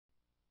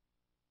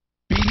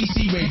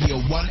BBC Radio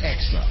 1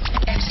 Extra.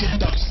 Extra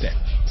dubstep.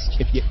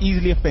 If you're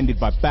easily offended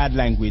by bad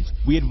language,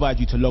 we advise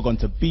you to log on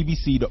to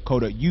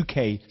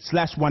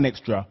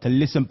bbc.co.uk/1extra to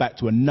listen back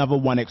to another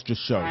 1 Extra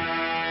show.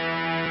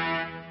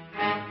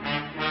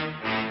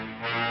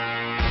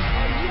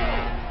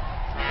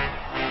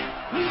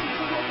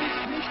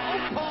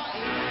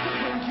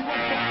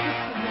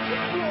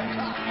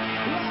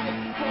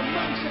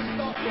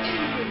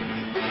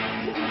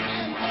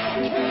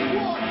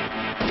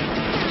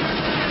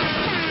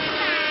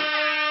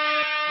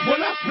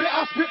 When I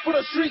spit for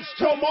the streets.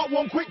 Tell Mark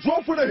one quick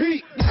draw for the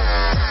heat.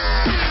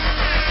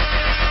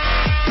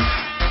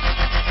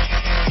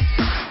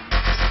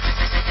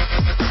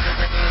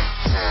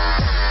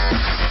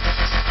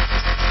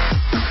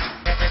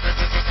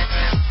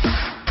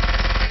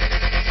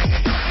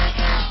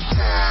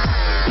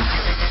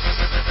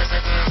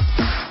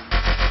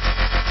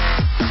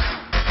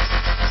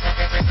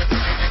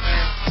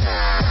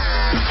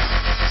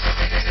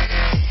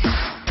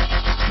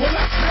 When I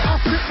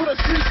spit for the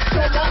streets.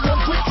 Tell Mark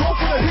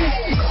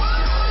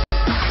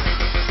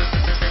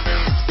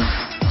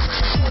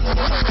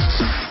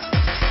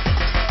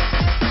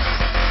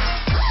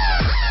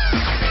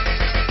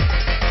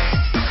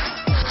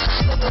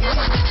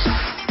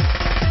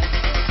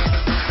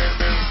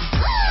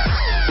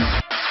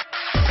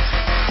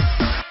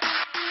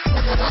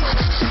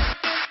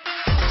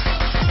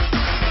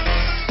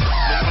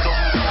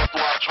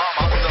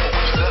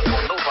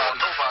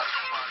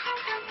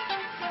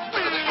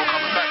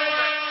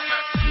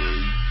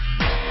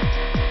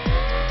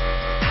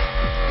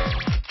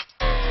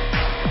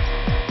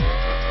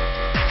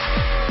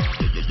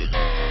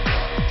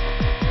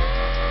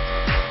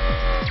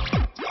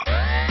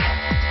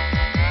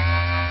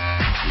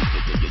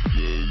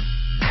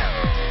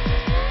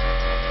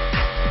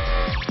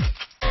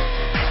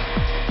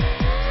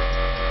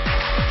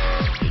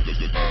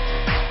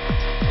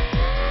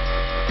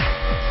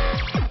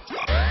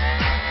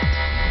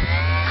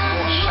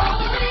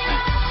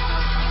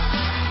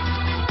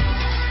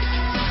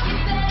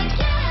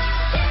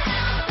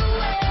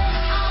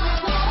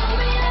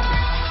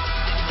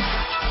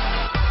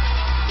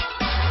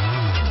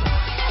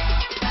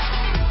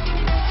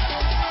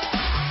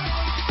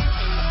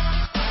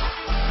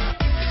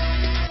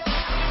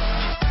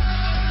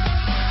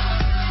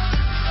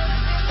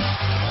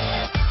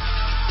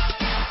quick draw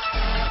for the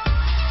heat.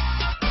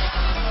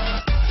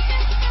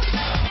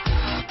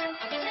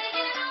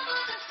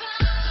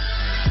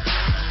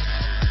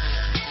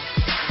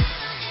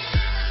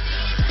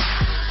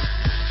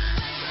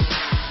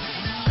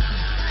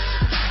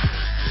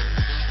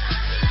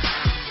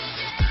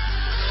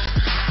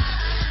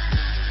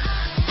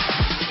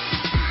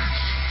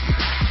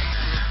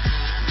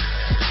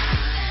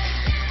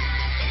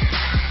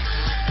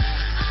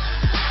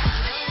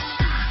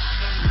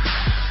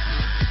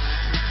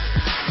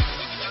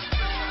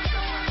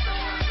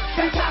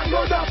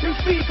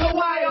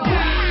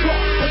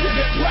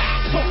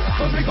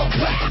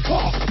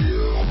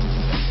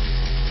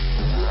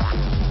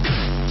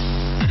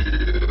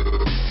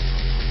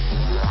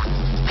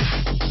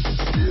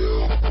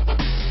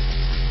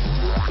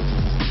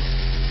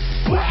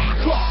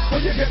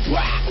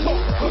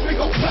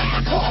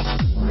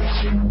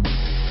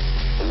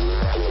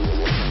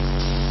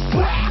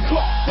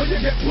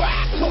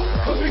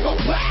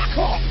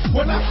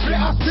 When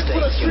I spit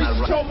for the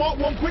streets. Tell Mark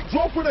one quick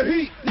draw for the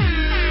heat.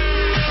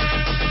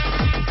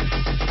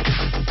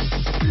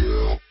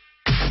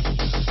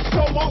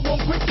 Tell Mark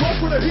one quick draw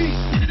for the heat.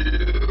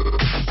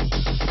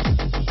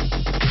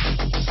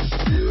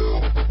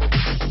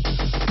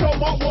 Tell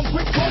Mark one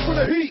quick draw for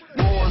the heat.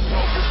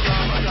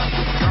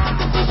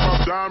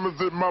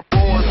 Diamonds in my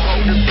boys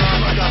talking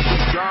down. I got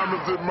some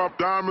diamonds in my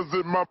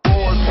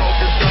boys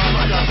talking down.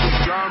 I got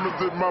some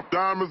diamonds in my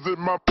boys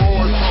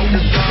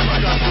talking down. I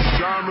got some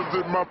diamonds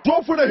in my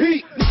draw for the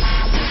heat.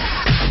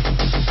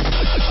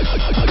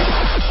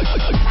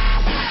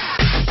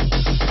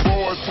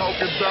 Boys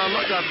talking down.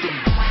 I got some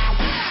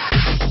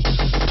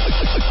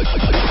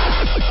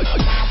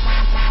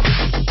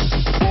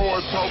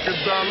boys talking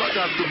down. I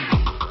got some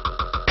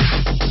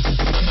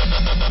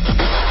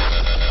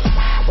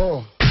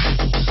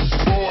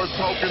boys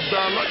talking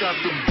down, I got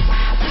them.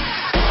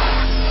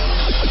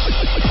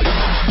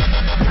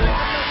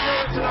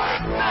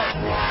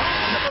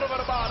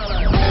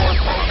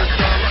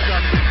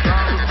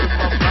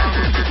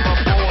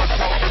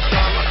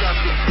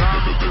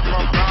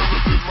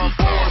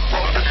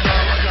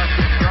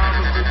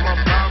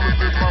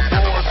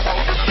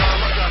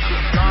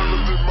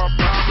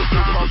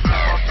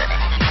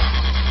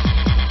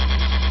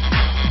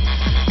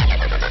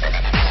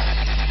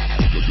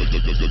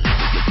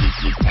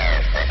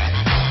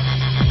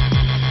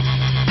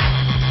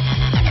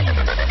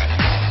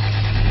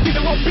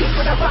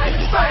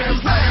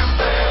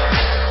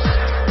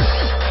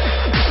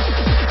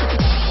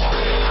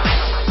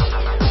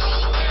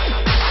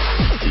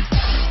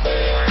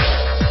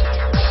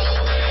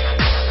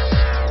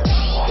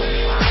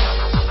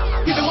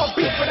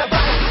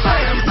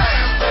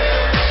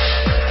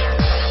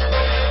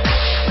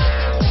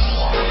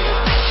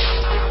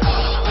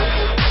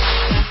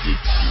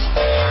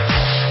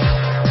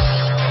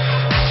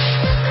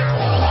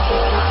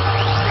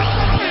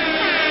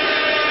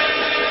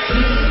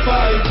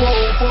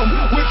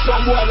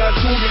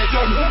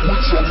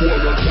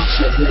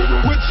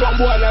 With some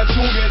boy that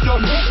to get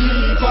done.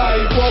 Leave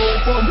I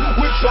won't come.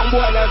 With some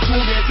boy that to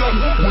get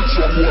done.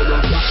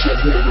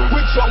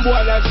 With some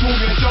boy that to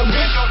get done.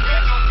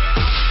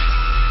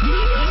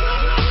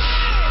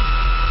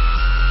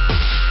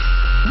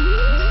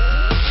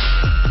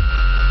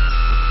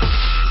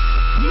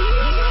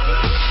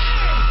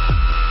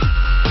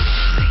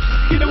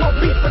 You know what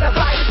beat for the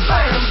vibe?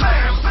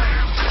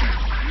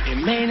 It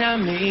may not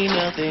mean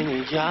nothing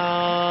to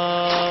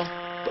y'all,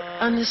 but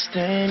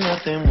understand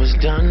nothing was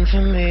done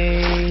for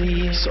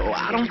me, so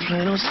I don't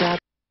plan on stopping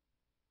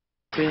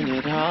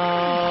it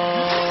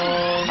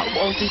all. I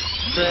want this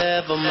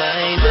forever,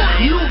 man.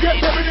 You get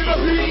buried in the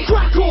heat,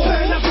 crackle,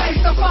 turn the place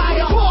to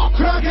fire.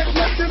 Crowd gets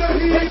left in the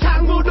heat, they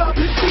tangled up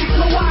his feet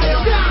to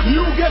wire.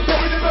 You get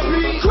buried in the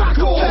heat,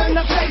 crackle, turn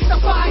the place to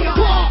fire.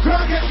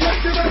 Crowd gets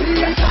left in the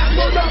heat, they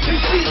tangled up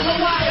his feet to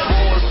wire.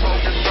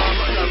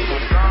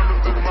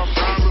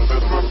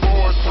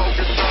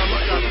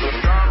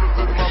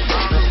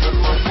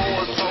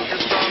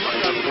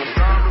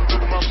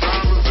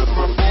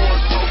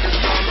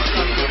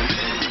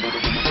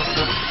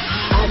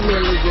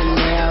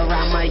 Millionaire,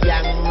 I'm a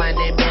young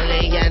money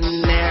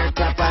millionaire,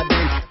 top of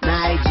the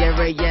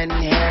Nigerian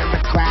hair, my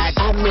crack.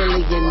 I'm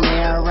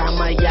millionaire, I'm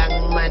a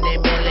young money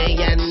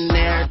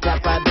millionaire,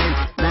 top of the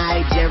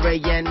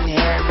Nigerian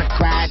hair, my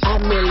crack.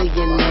 I'm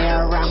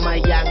millionaire, I'm a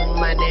young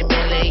money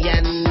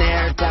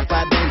millionaire, top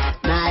of the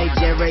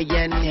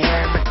Nigerian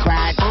hair, my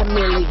crack. I'm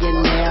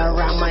millionaire,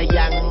 I'm a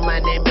young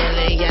money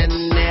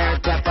millionaire,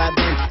 top of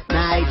the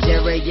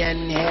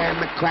Nigerian hair,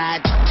 my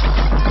crack.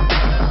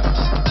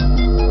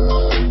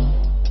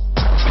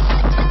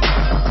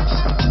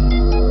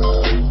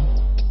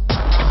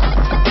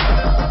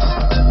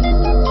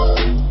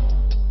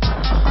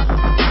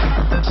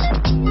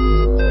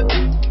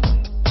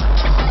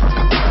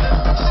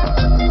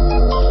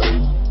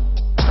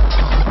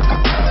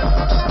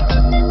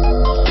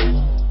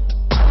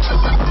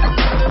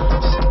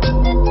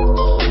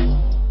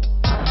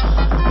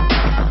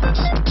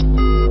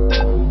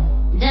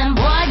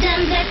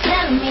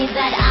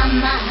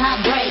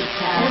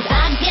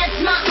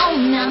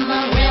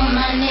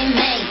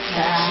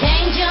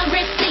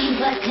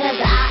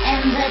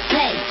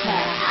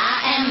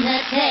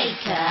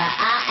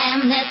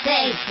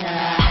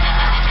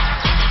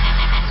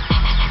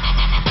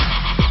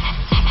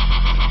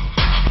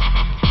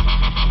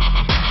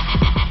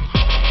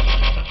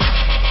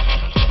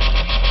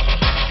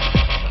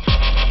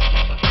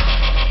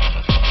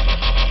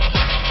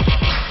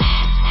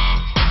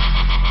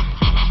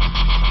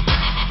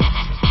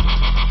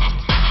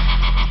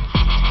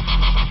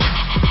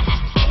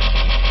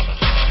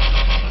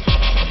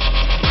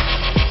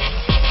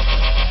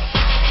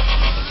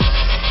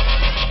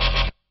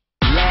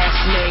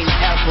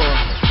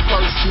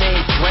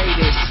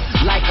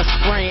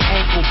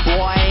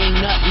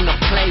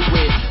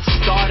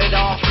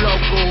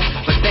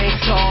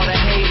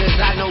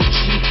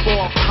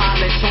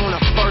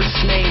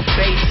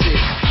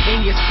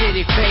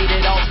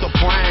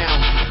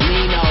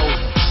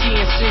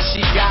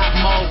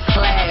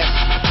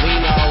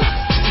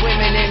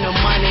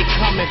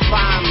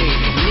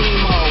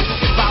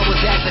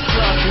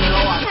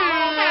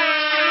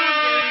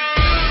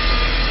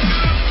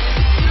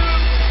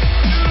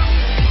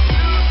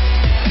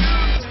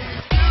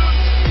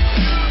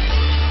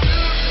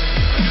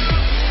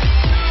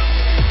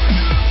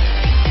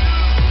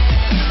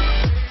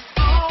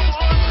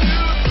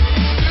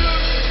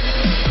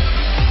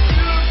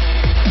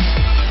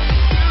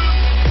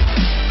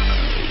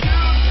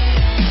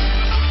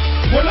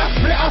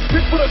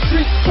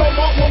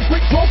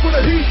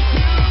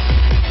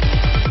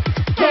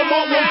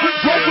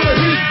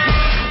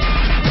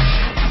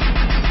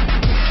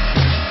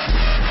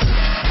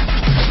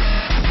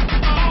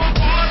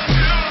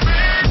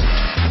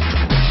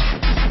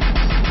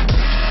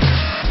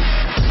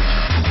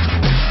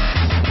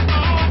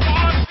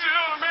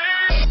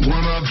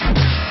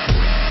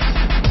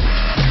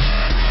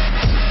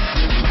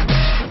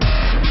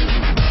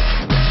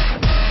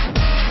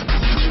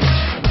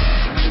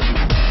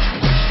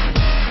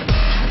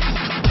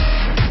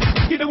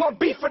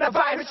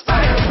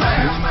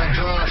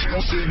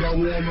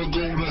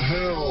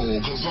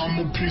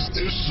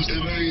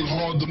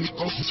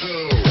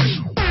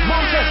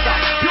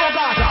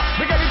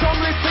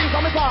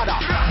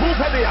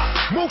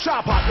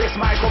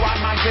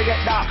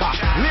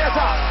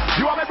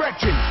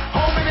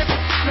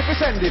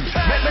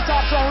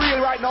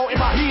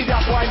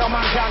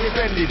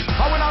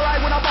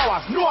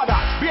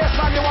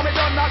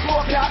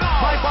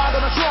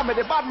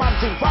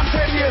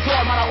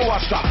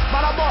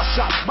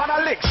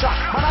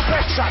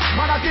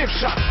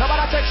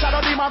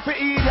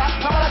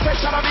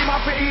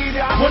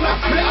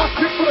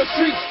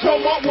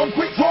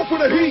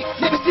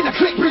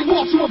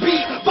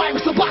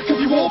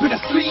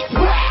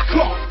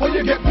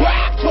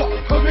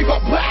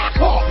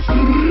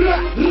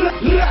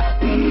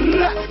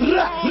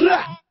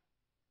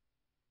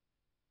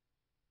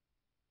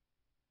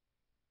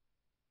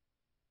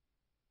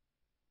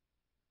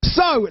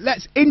 So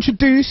let's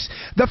introduce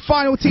the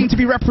final team to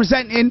be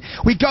representing.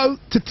 We go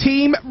to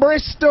Team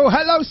Bristol.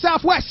 Hello,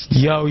 Southwest.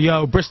 Yo,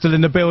 yo, Bristol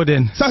in the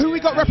building. So who we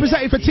got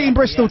representing for Team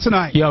Bristol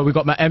tonight? Yo, we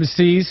got my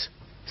MCs.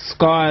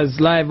 Scars,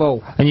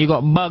 Livo. And you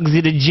got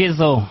Bugsy the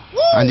Jizzle. Woo!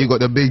 And you got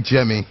the big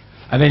Jemmy.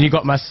 And then you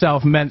got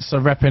myself, Mensa,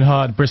 repping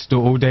hard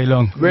Bristol all day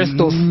long.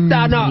 Bristol,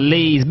 stand up.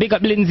 Lees. Big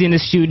up Lindsay in the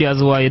studio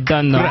as well, you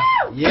done now.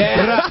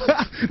 Yeah.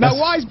 Now,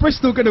 why is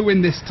Bristol going to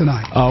win this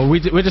tonight? Oh,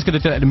 we're just going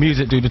to let the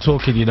music do the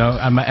talking, you know,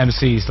 and my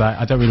MCs, like,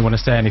 I don't really want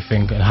to say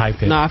anything and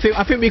hype it. Nah,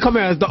 I think we come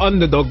here as the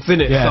underdogs,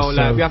 innit? Yeah, so,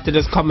 like, we have to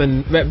just come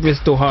and rep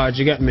Bristol hard,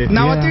 you get me?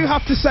 Now, I do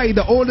have to say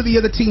that all of the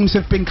other teams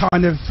have been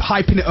kind of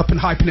hyping it up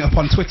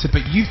on Twitter,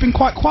 but you've been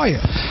quite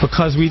quiet.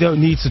 Because we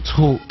don't need to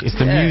talk, it's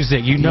the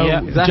music, you know,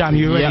 exactly. Jam,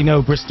 you already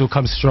know Bristol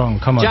comes strong,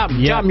 come on.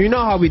 Jam, you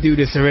know how we do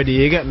this already,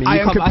 you get me?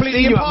 I am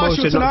completely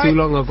impartial not too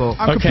long ago.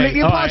 I'm completely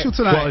impartial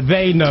tonight. Well,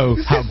 they know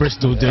how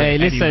Bristol do. Hey,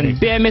 listen, anyway.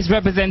 bare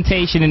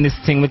misrepresentation in this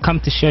thing. We come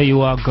to show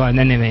you our gun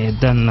anyway, you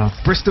done now.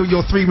 Bristol,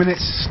 your 3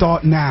 minutes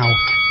start now.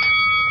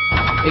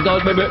 It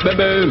goes boom, boom,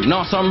 boom.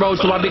 Now some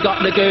roads, so I big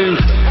up the goon.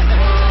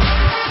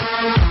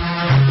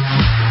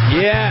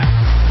 Yeah.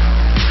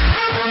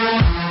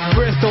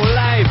 Bristol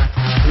Live,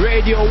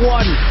 Radio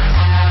 1.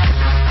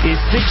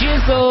 It's the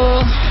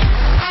Jizzle.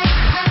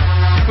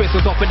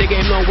 Bristol top of the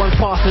game, no one's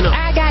passing up.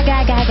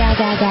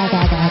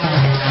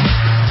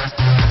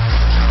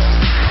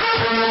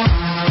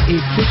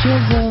 It's the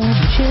Jizzle,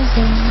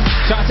 Jizzle.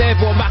 Shout out to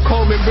everyone back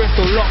home in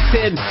Bristol, locked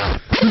in.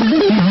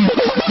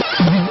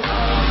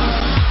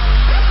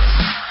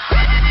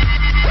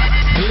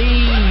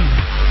 Please.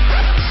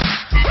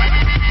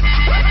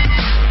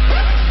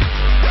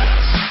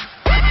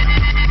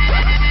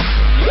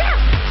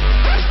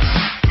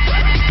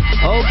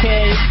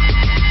 Okay.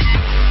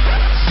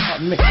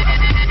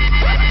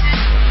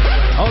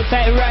 Hold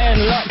tight, Ryan,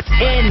 locked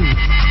in.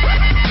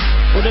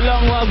 With the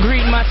long wall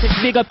green matic,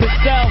 big up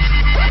yourself.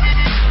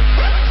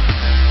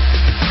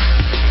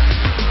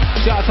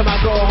 Shout out to my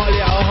girl Holly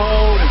at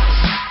home.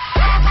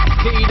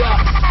 Feed up.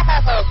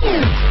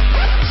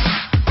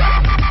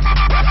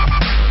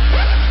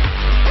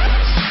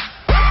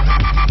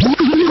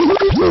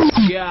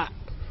 Yeah.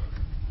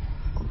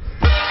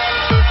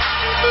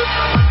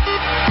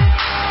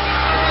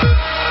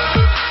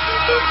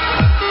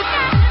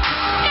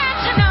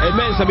 Hey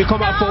Mensa, we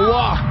come out for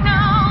war.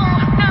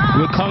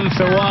 We come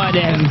for war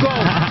then. Go.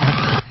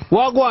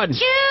 Wagwan.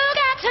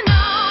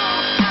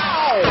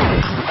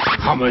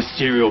 I'm a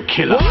serial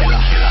killer.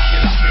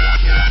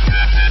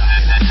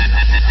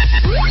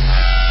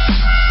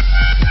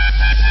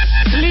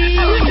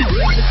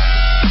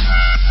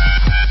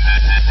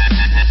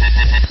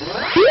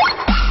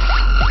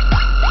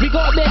 We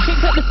got their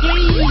chicks up the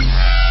sleeve.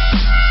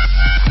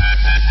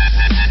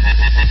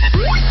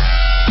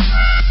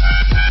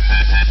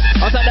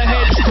 Outside the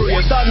head screw,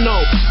 you don't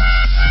know.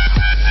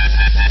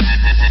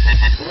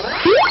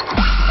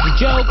 The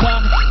Joker.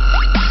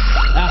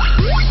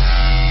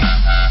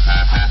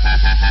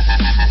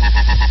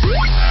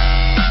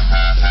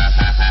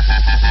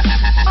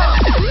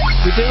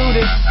 We do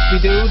this, we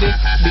do this,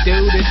 we do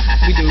this,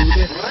 we do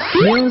this.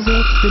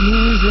 Music, the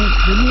music,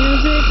 the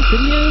music, the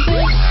music.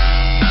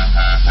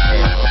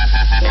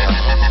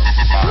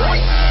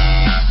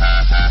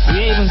 We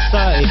ain't even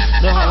started.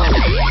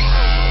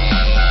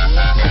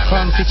 The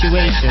calm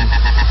situation.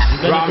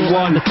 Round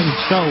one. Under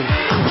control.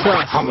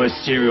 I'm a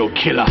serial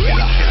killer.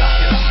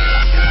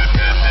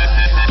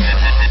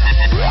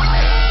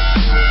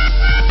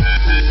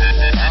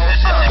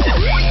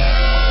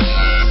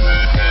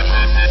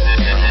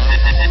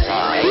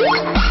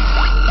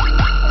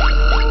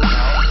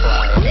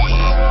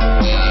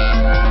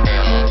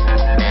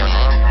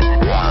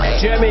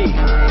 Jemmy.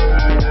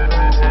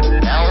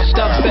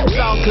 Dubstep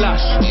sound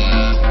clash.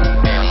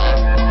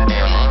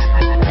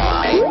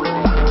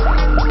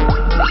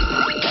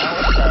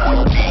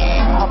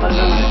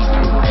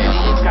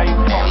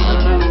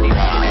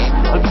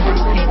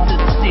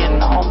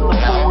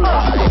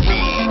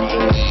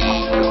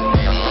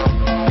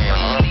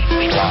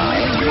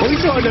 What are you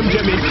showing them,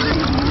 Jimmy?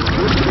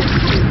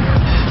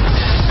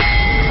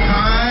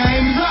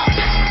 Time's up.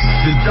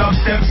 The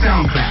dubstep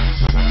sound clap.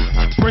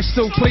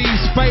 Bristol,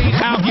 please fade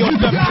out your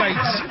dub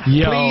plates.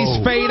 Yo. Please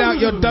fade out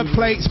your dub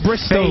plates,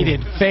 Bristol.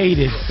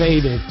 Faded.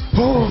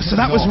 Oh, so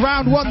that was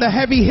round one, the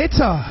heavy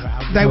hitter.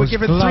 They were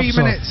given 3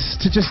 minutes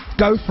to just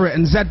go for it.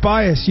 And Zed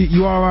Bias,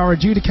 you are our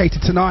adjudicator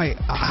tonight.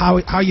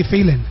 How are you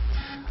feeling?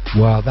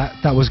 Well,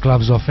 that was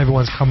gloves off.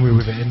 Everyone's coming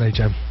with it, isn't they,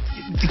 Jam?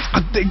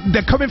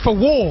 They're coming for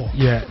war.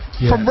 Yeah.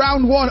 From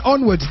round one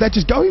onwards, they're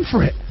just going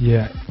for it.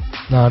 Yeah.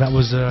 No, that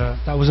was a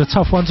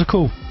tough one to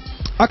call.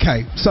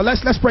 Okay, so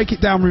let's break it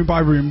down room by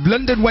room.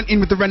 London went in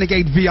with the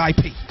Renegade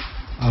VIP.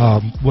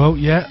 Well,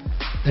 yeah,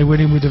 they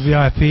went in with the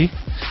VIP.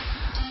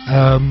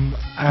 Then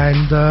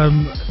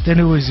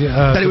it was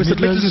the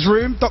Midlands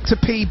room. Dr.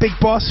 P, Big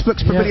Boss,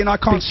 Flux Pavilion. I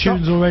can't big stop.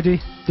 tunes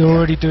already. They're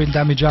already doing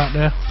damage out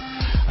there.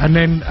 And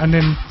then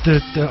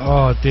the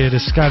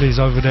Scallies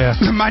over there.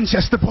 The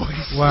Manchester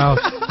boys. Wow,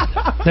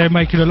 they're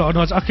making a lot of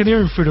noise. I can hear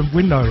them through the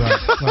window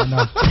right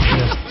now.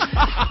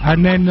 Yeah.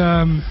 And then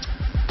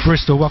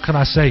Bristol, what can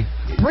I say?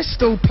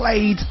 Bristol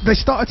they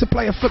started to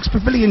play a Flux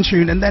Pavilion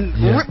tune and then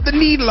ripped the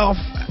needle off.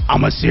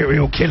 I'm a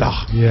serial killer.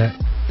 Yeah,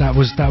 that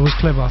was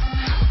clever.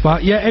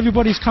 But yeah,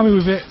 everybody's coming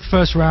with it.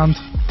 First round.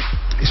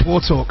 It's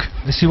war talk.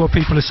 Let's see what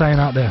people are saying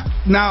out there.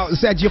 Now,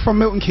 Zed, you're from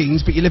Milton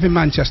Keynes, but you live in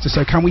Manchester,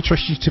 so can we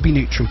trust you to be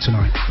neutral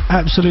tonight?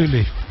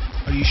 Absolutely.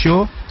 Are you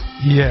sure?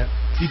 Yeah.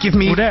 You give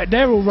me... Well,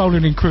 they're all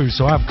rolling in crews,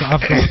 so I've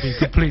got to be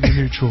completely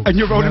neutral. And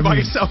you're rolling by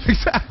yourself,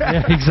 exactly.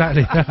 Yeah,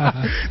 exactly.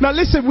 Now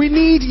listen, we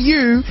need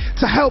you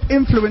to help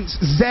influence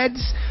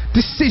Zed's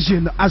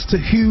decision as to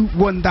who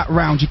won that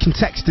round. You can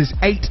text us,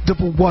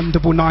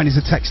 81199 is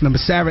the text number.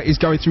 Sarah is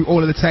going through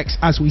all of the texts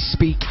as we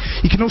speak.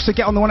 You can also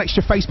get on the One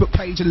Extra Facebook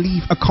page and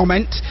leave a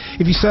comment.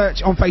 If you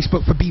search on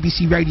Facebook for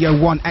BBC Radio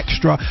 1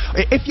 Extra.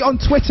 If you're on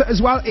Twitter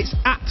as well, it's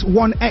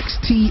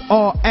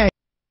 @1XTRA.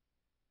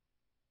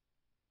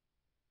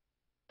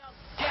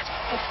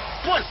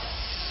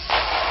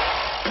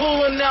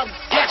 Pulling out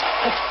gas,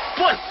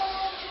 one.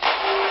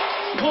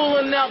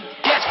 Pulling out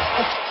gas,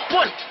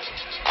 one.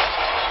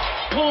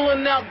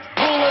 Pulling out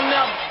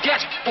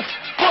gas, one.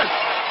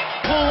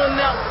 Pulling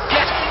out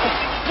gas,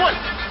 one.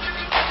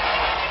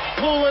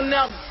 Pulling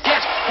out gas,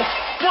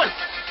 one.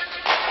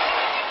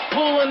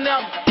 Pulling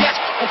out gas,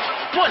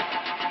 one.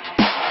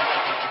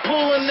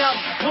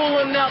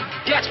 Pulling out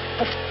gas,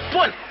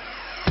 one.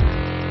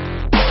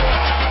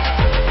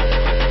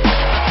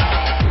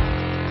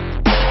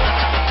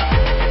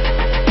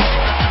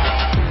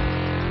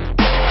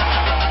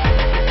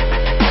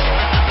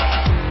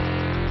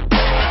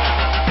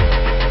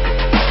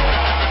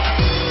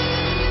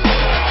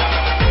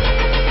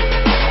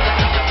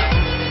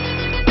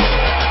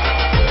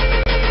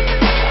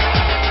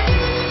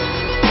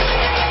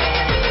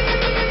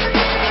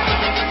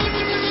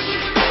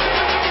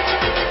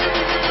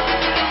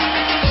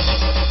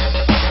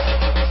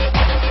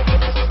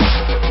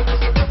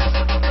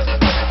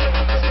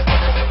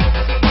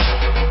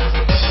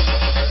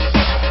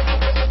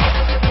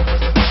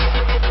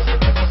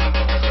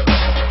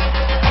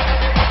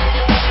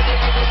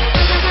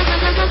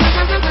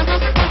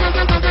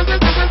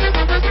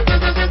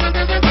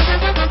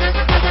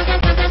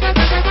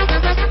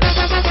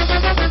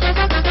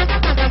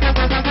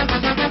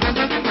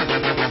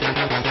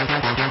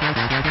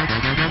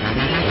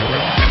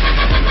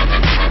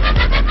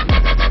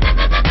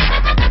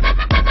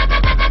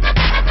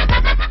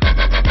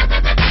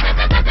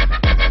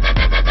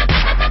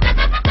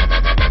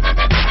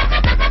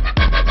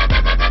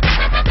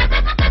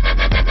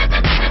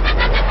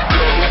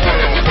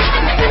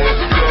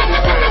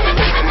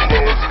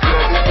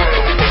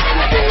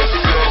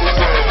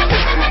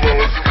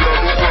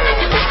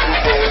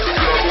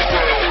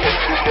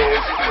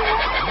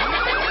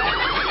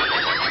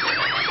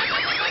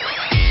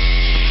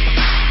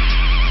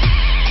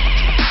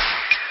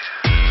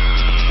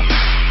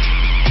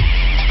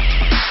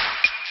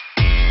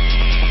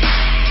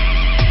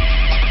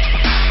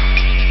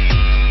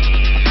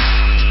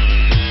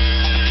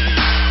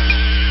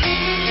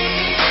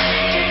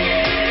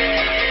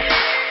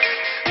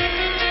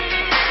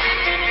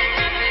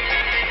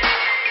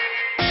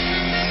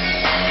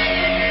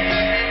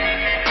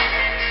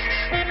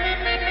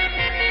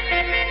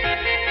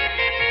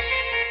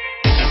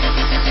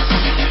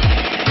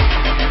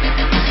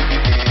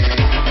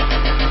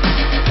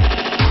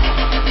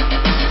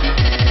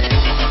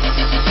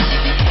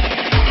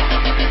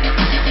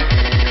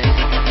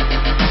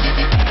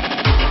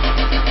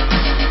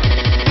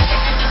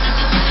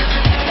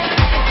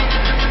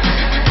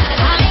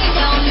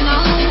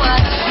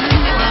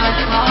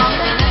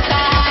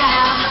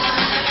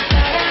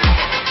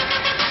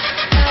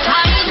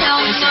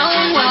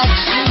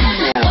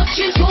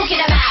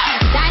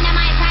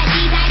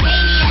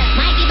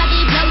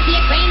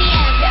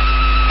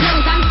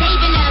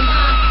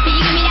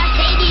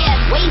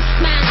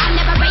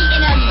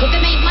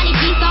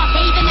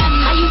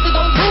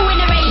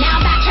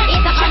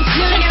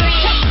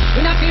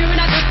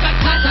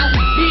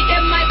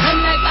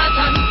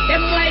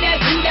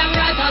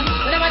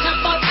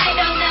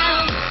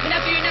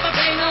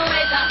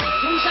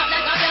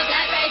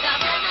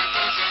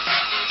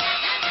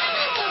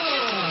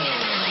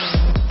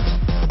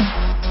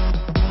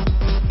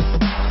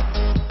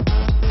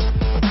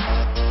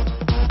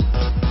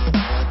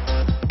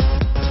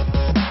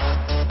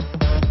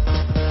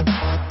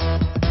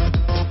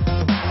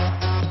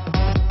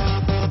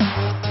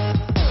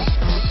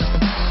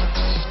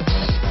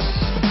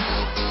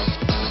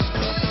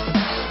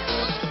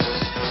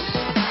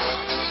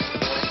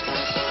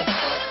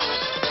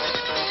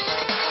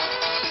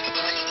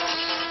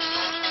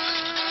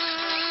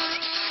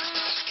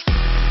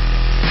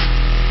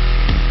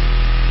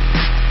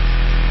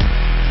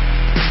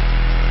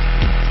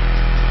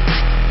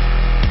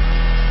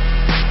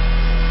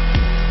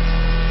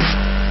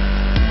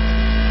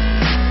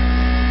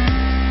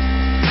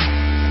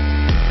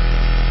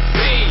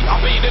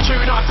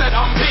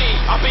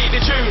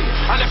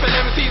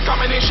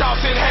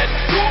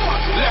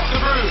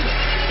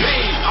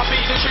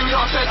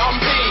 I said I'm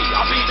P,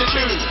 I beat the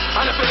tune.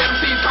 And if an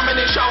MC's coming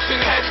in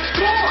shouting head,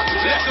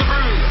 left the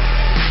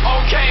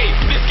okay.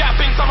 This guy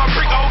thinks I'm a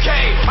prick,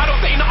 okay. I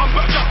don't say nothing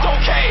but just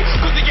okay.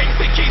 Cause he ain't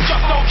sick, he's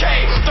just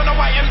okay. Don't know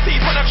why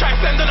MCs when I'm trying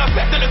to send in a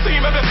set, then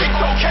assume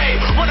everything's okay.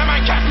 When a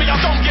man catch me, I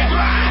don't get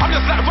I'm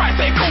just like, right,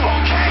 say cool,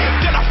 okay.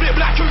 Then I flip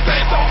like who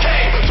said it's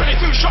okay.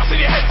 22 shots in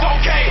your head's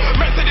okay.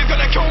 Man said he's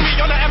gonna kill me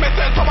on the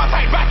MSN, so I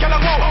take back and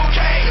I go,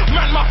 okay.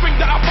 Man, my think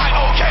that I fight,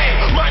 okay.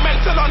 My man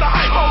still on the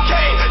hype,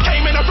 okay.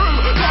 Came in the room,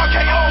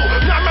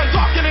 RKO. Now man's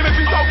asking him if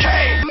he's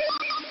okay.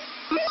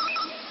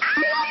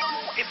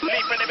 It's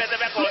sleeping in the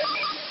record.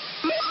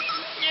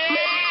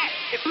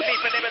 Yeah, it's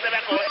sleeping in the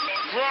record.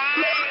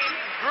 Right.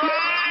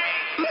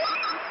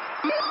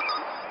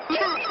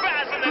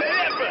 2011.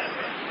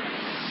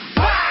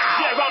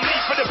 Yeah, I'm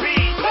late for the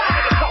beat.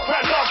 And the top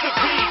round off the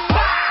beat.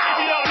 If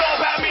you don't know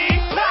about me,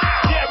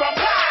 yeah, I'm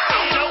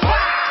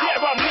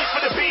late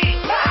for the beat.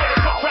 And the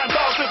top round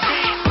off the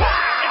beat.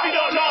 If you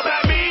don't know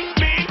about me,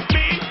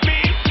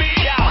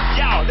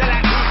 yo, they're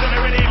like who's on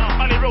the rhythm?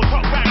 Only real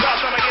top round guys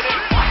when I get in.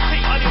 I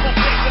think only one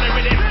place on the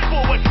rhythm.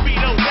 Forward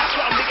speedo, that's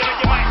what I'm thinking on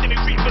your mind. Let me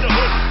free for the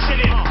hood,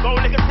 chillin', go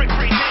like a brick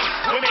free thing.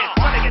 Women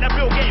trying to get a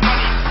Bill Gates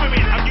money.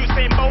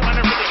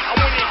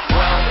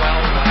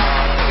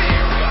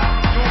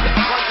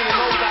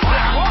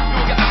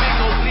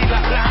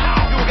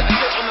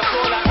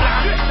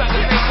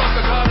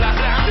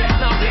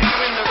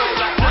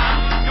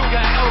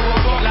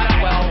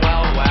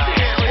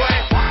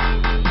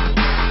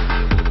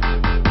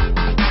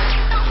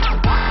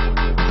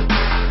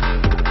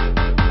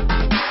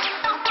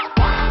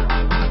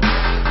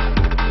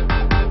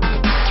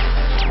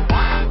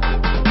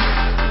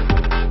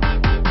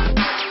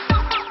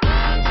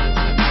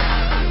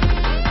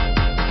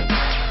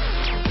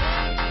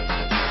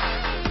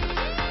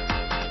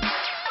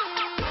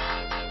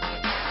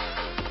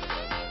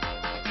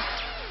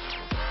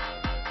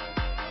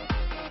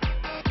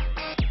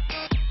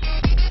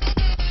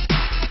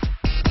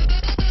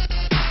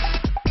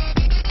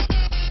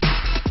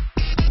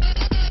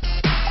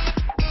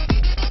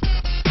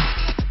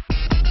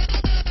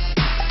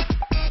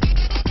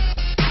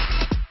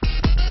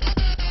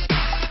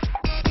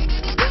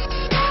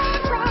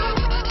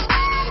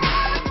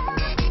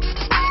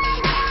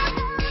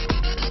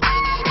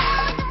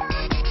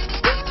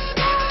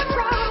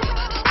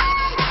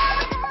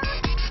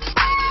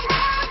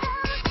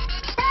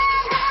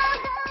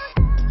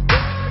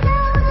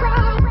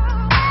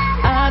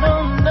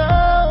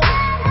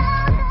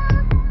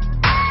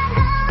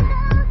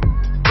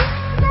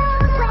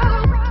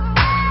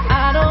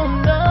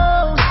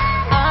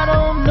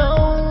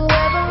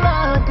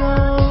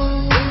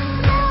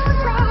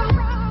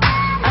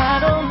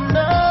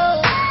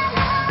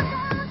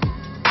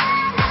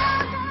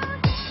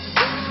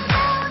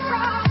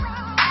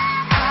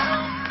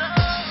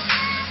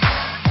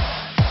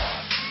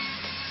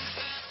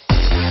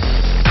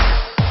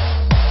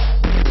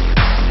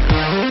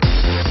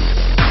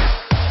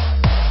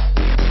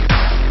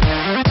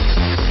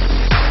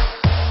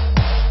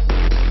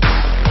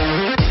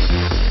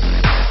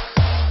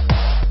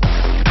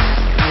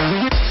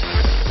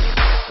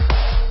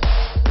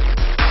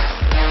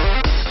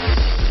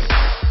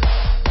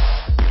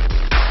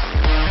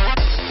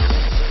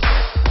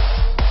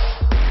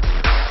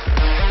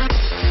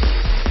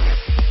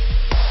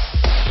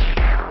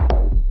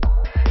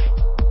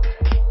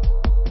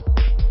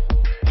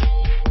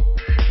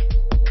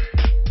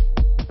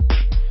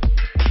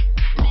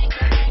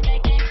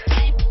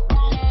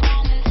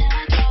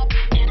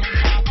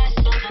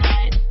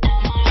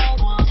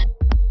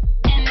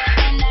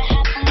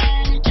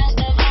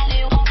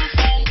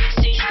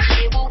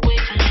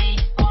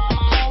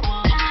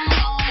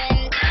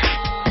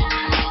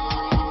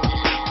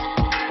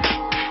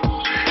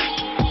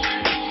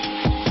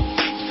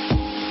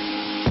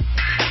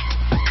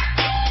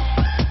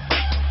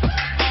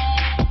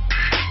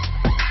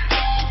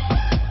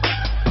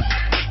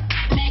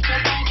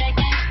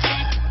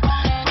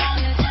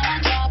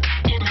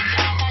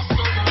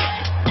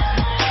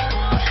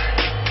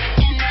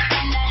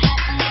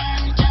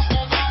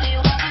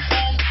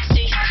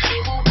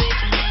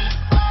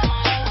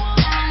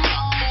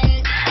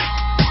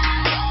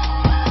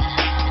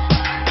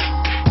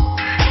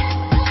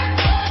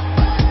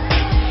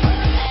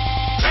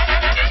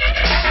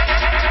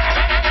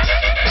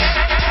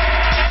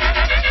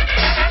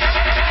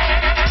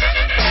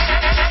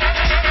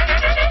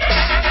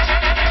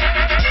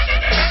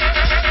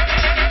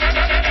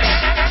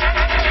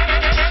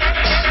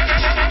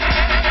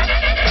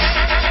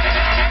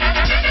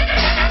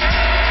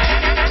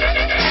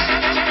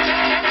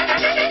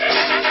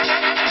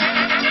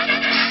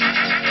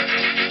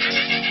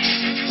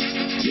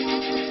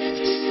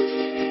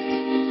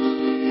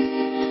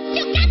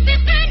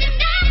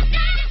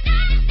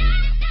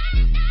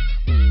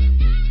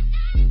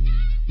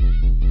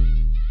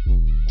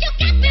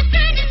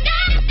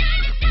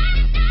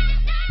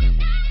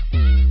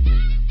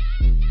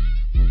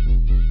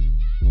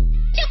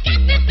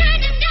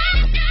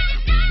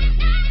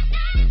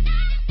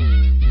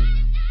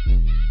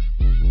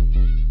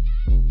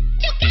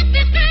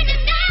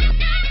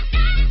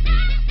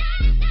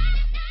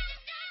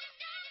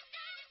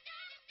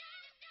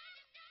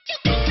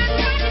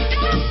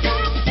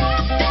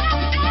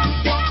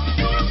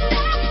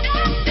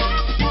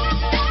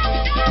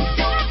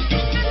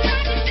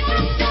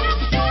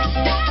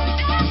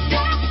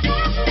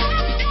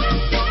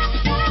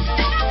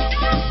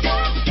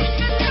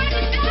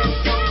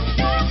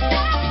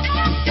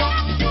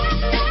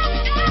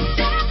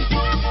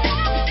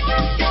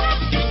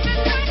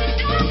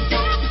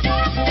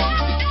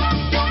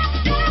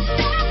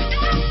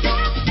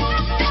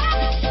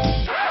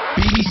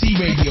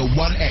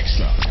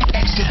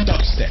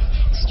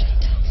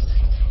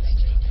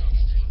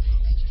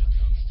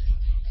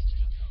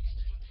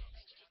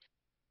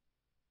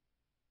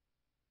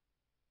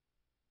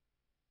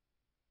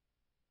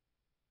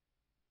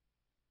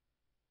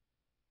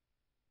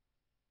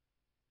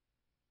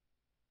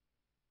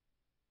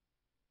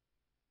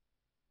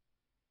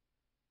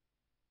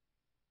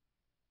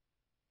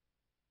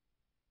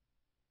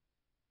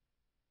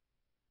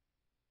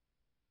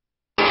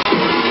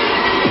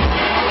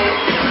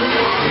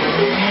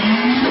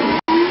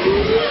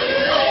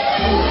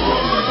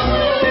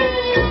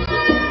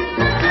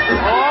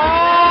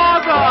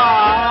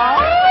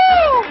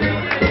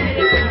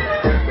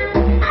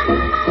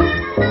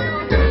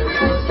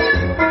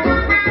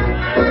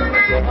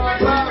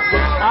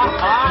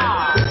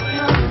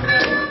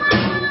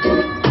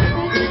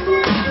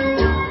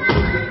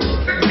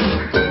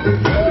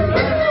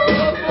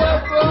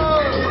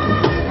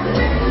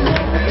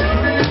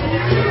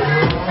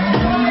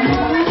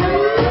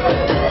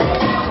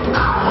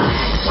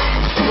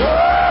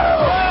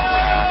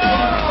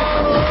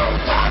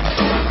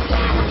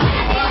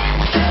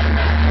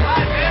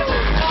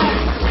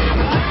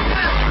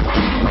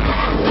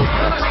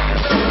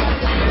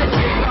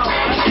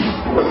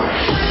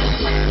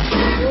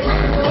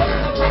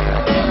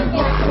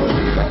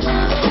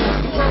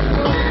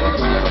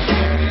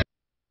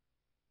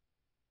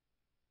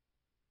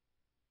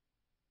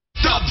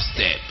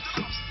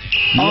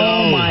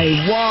 My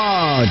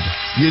word.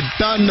 You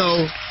don't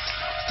know.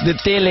 The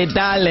dilly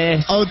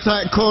dally. Old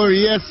tight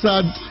Corey, yes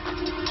son.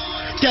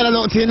 Get a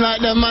locked in like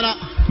them man.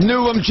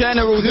 Newham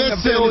Generals in the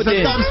building.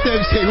 It's a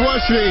dubstep shit,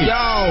 watch me. Yo.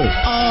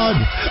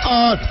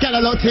 Get a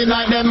locked in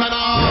like them man.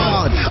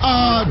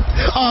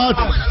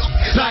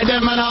 Like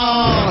them man.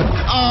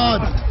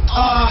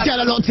 Get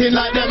a locked in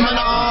like them man.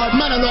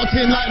 Man a locked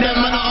in like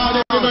them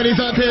man. Everybody's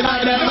locked in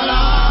like them man.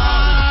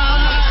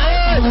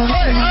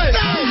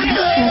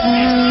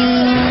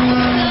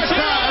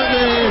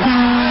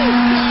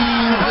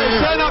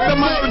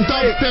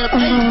 Dubstep,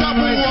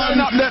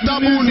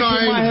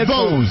 811-999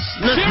 votes.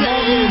 Let's get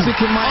music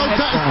in my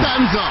outside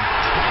stanza.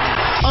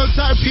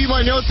 Outside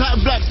P1, outside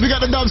Blacks, we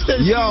got the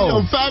dubstep. Yo,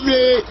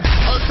 family.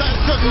 Outside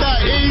stuff that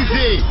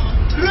easy.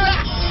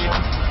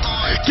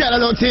 Get a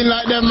lot in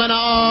like them, man.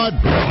 Hard.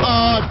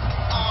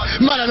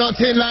 Man a lot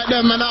in like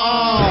them, man.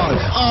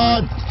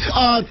 Hard.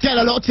 Get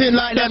a lot in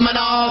like them, man.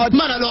 Hard.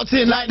 Man a lot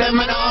in like them,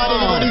 man.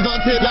 Hard. Everybody's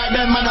got in like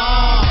them, man.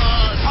 Hard.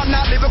 I'm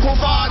that Liverpool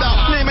father.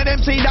 Name an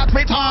MC that's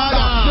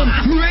retarder.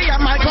 Me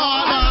and my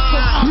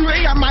father.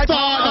 Me and my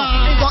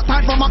father. Ain't got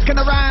time for mucking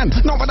around.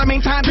 Not what I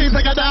mean, time to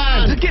take a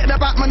dance. Get in the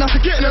back, man.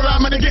 Get in the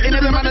round, man. Get in the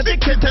man.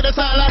 Addicted to the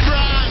sound like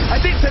brand.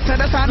 Addicted to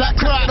the sound like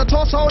crack. The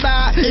torso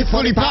that is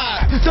fully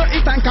packed.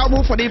 Dirty tank, I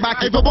will for the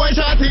back. If a boy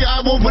try to,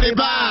 I will for the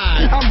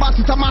back. I'm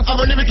busting to mass. I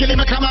will never kill him.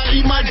 I come out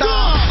eat my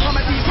dog. I'm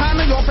a deep hand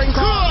in your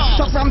finger.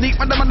 Shot from deep,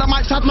 but the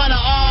mic shot, man.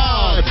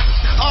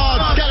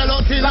 Get a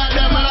lot in like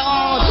them, man.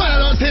 Man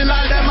a lot in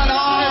like them, man.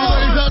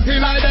 Everybody's lot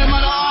in like them,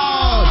 man.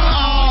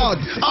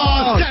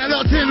 Get a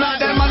lot in like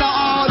them, man.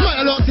 Man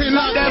a lot in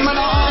like them, man.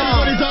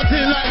 Everybody's lot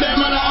in like them,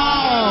 man.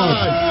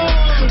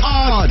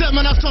 Them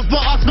man are soft,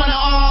 but us man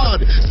are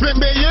hard. Spent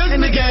billions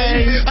in the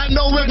game, and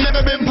no, we've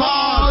never been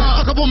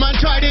part. A couple man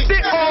tried it,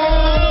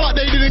 but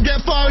they didn't get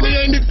far, and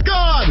they ain't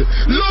discard.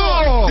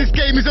 Look, this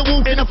game is a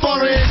wolf in the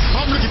forest.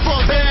 I'm looking for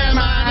a bear,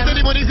 man. Does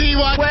anybody see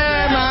one?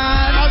 Where,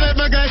 man? I let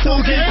my guys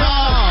talking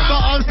fast,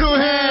 but I'm still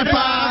here,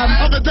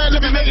 fam. I'm the dead,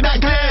 let me make that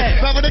clear.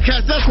 Rather the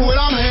cats, that's cool,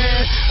 I'm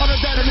here. I'm the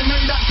dead, let me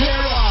make that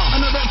clearer.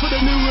 And I'm for the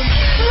new room.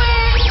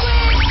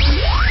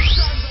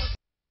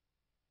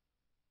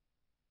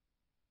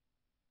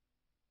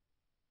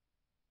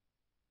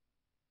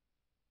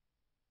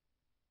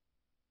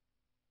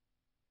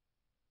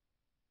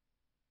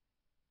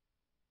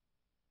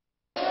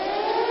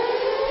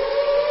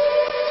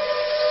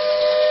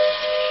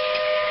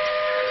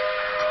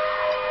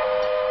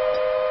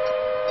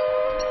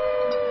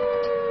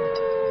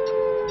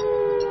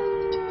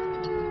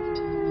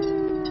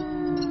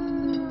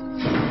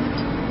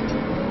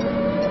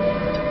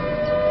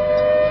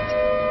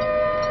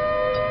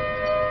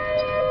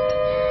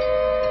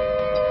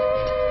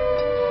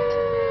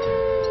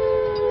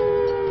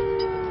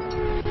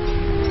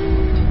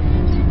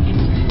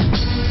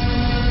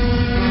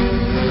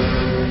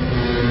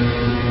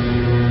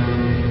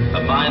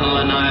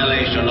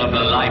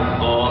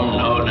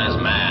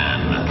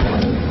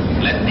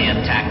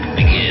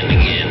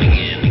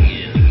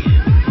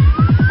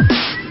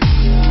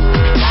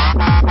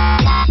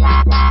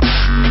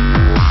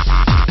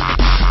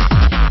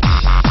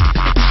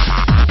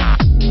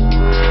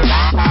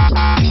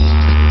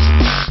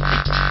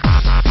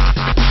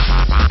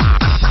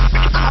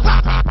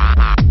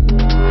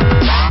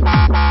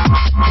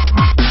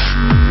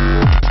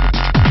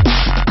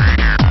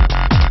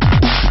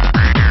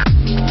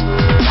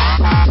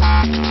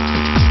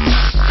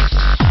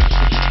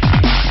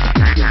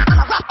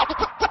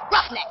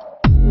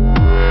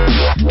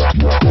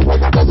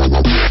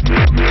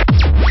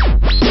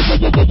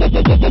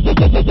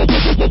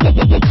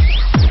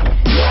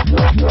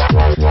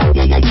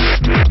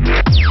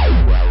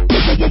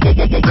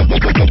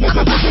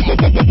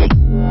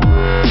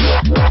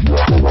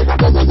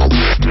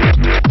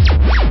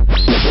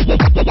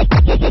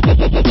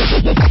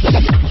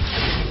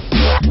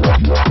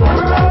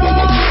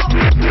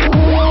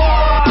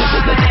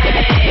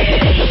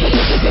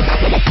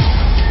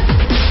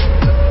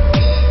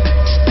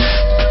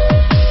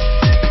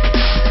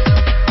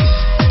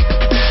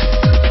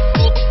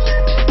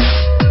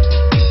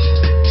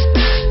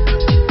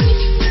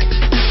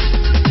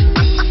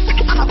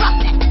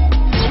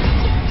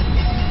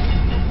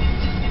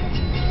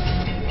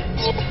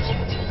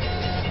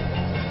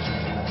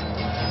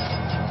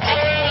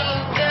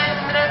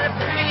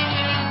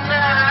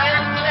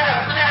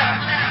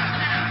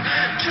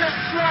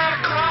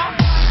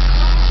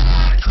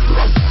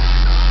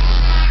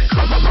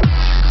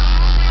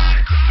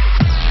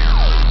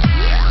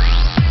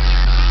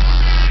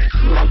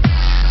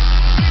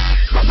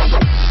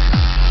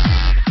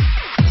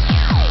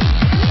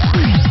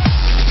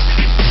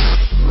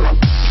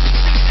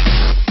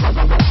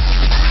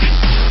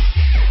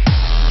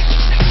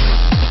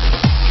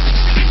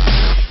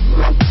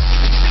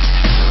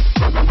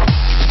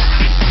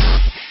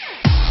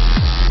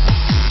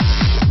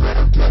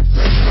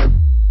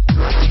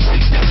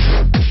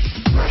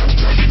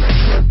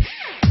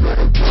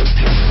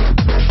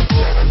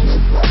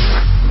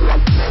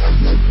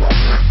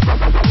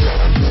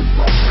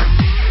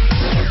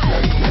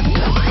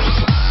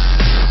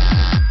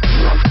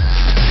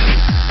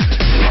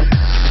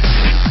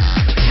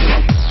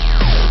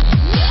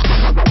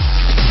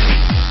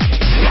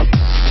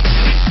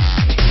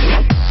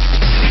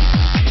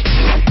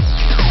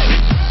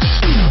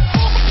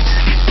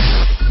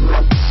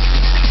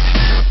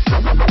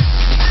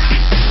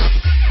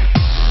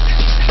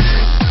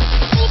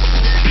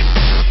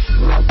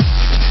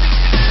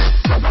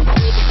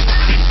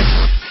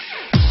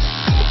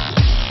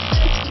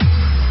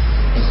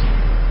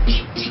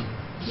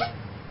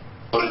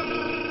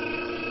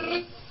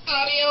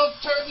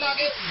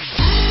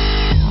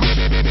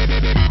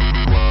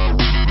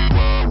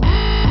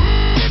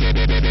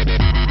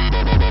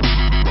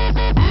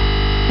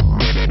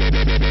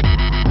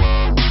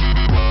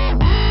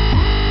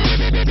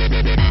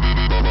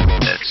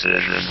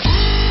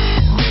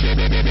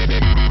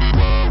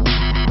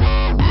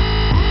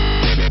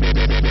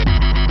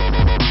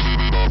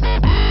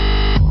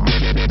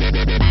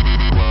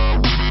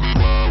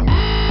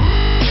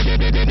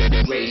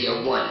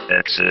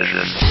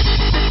 Excision.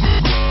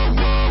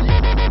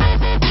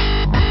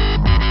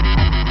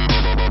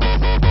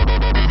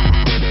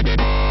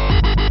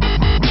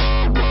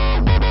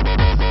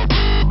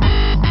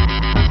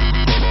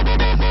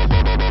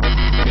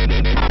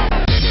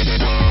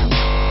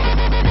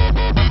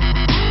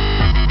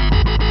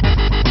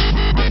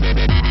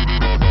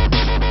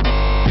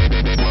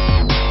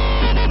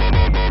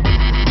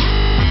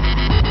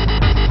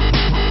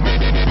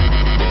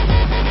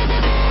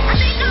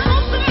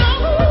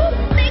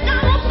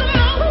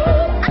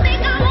 I think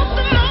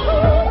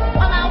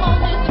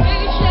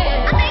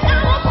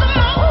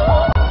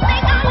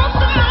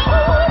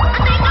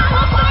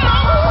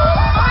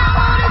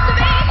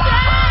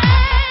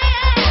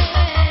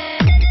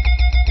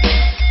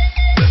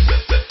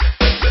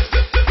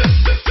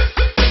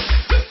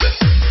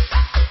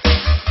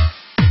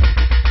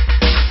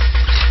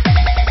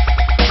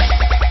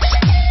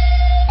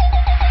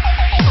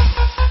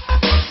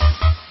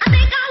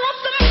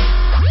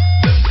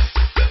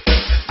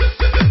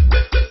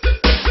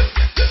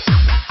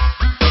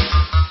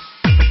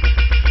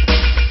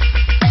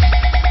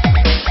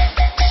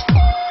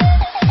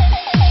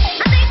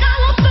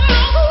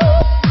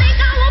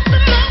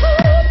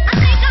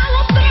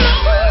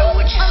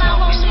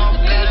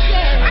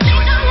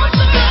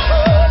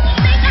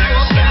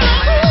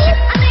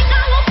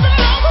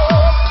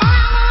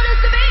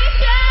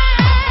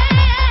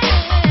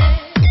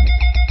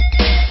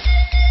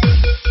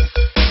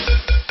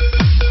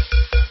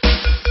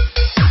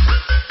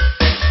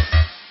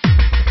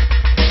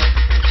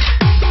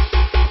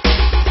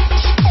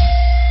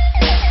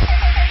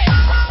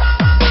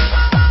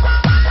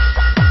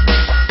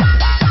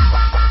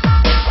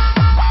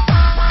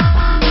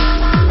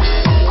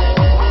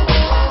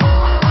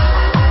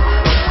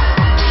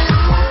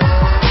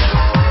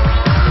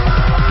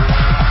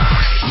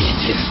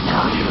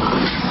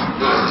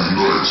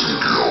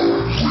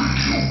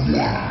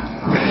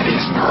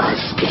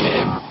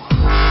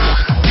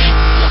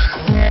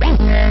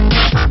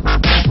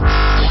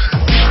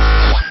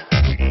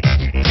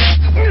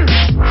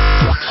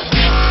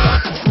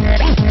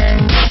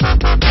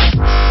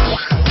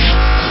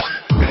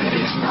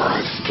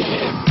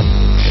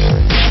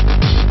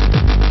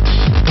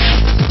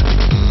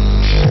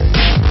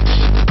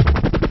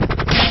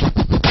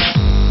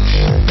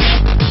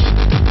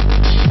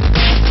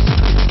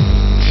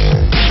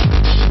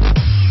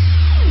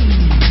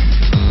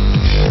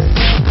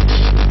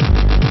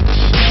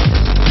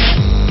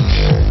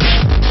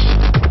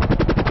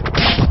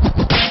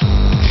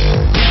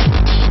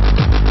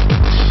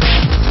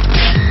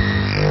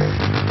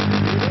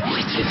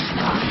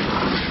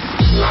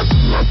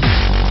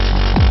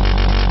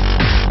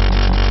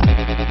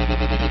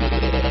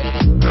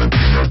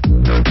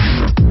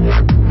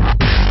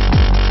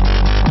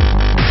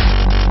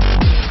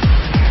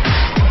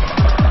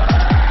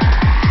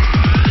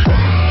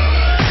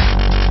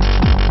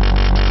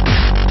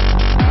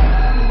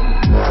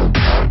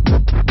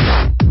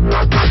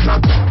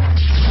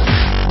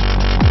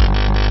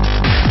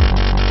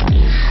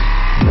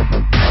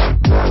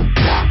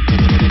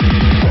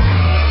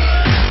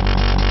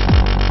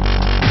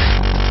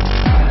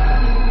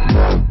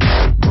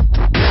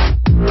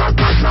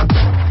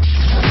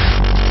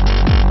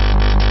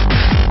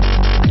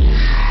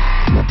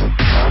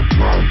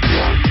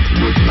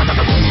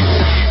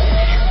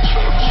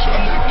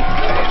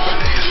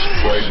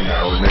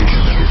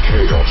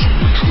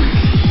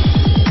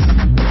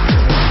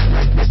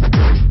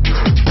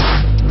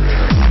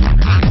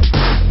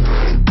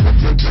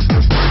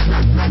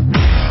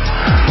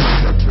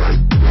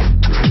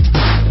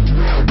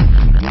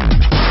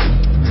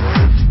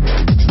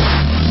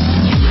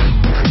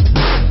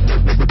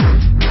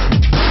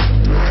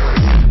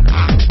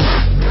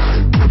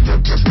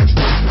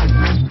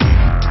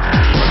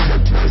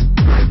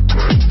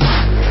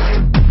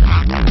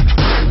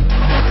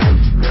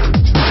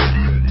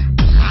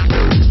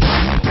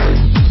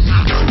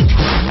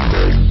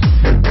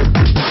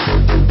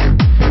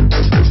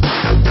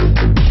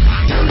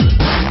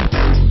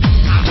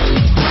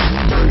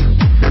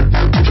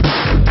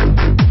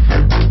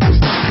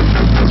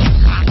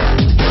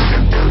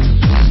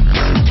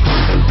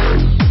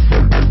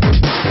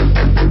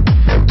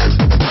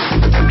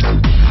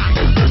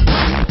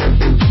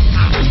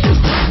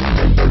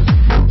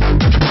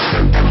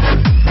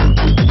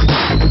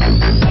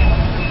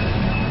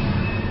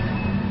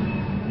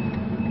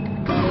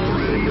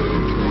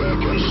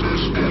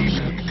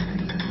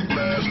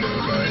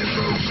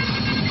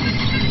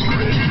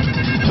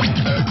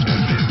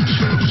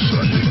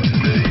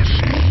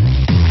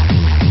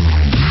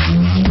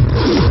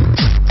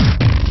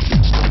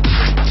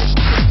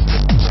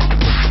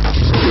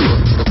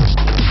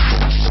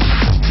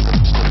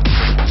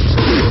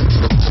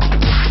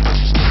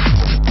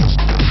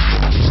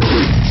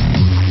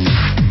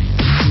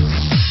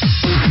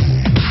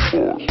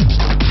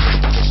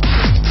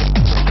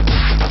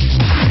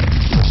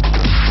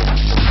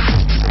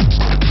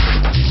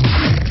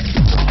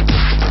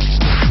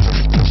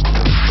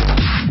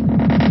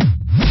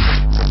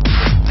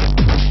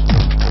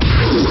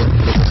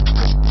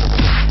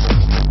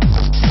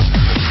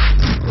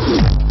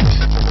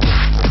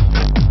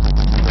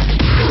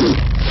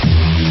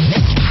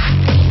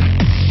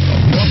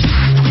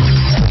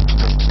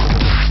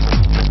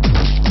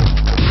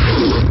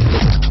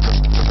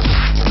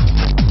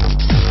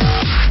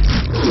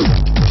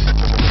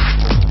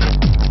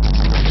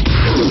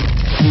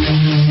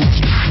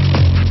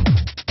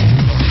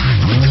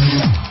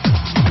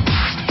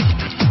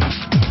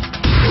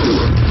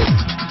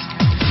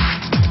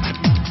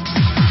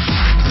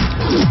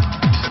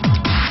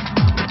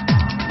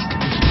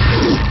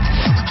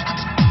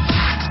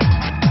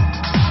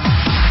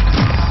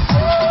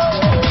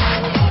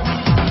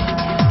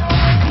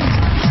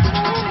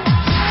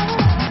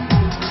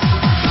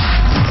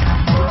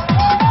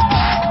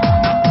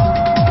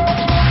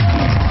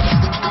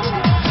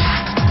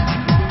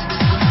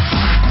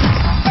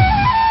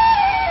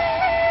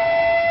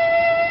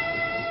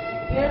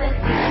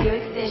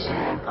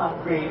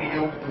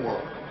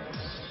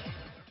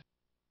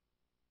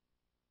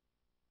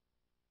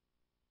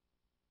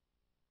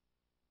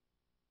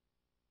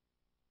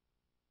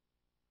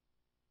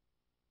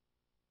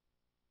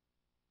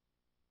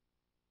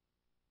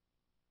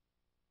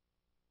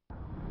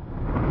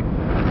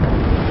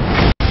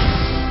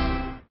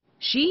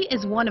She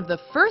is one of the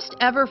first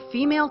ever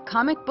female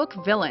comic book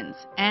villains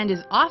and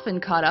is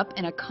often caught up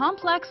in a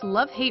complex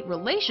love-hate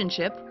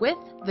relationship with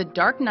the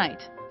Dark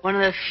Knight. One of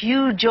the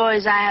few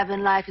joys I have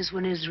in life is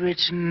when his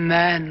rich,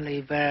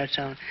 manly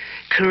baritone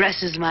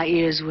caresses my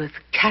ears with,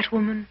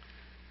 "Catwoman,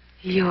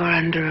 you're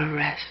under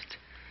arrest."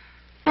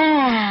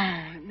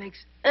 It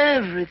makes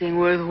everything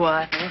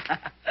worthwhile.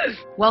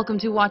 Welcome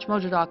to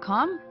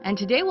WatchMojo.com, and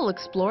today we'll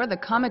explore the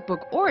comic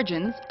book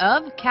origins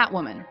of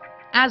Catwoman.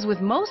 As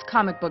with most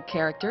comic book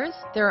characters,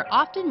 there are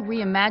often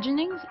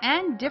reimaginings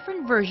and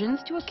different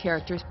versions to a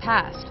character's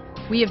past.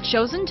 We have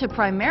chosen to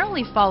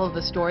primarily follow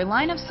the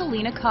storyline of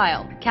Selina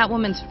Kyle,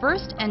 Catwoman's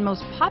first and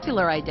most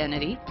popular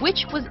identity,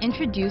 which was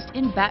introduced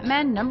in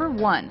Batman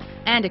 #1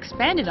 and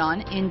expanded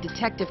on in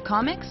Detective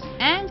Comics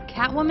and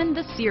Catwoman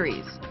the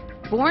series.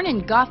 Born in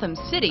Gotham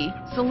City,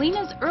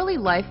 Selina's early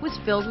life was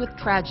filled with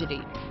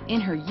tragedy.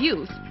 In her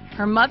youth,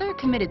 her mother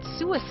committed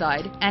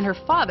suicide and her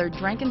father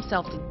drank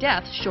himself to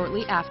death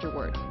shortly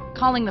afterward.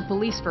 Calling the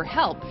police for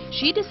help,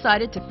 she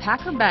decided to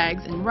pack her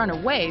bags and run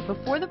away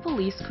before the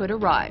police could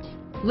arrive.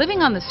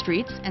 Living on the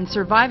streets and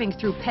surviving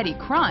through petty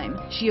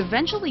crime, she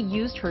eventually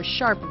used her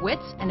sharp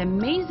wits and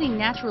amazing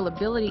natural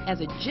ability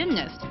as a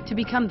gymnast to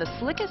become the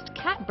slickest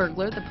cat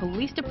burglar the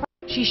police department.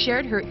 She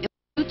shared her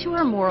ill to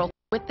her moral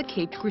with the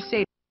Caped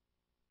Crusader,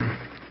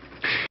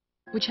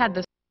 which had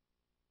the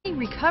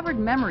recovered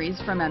memories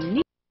from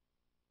amnesia.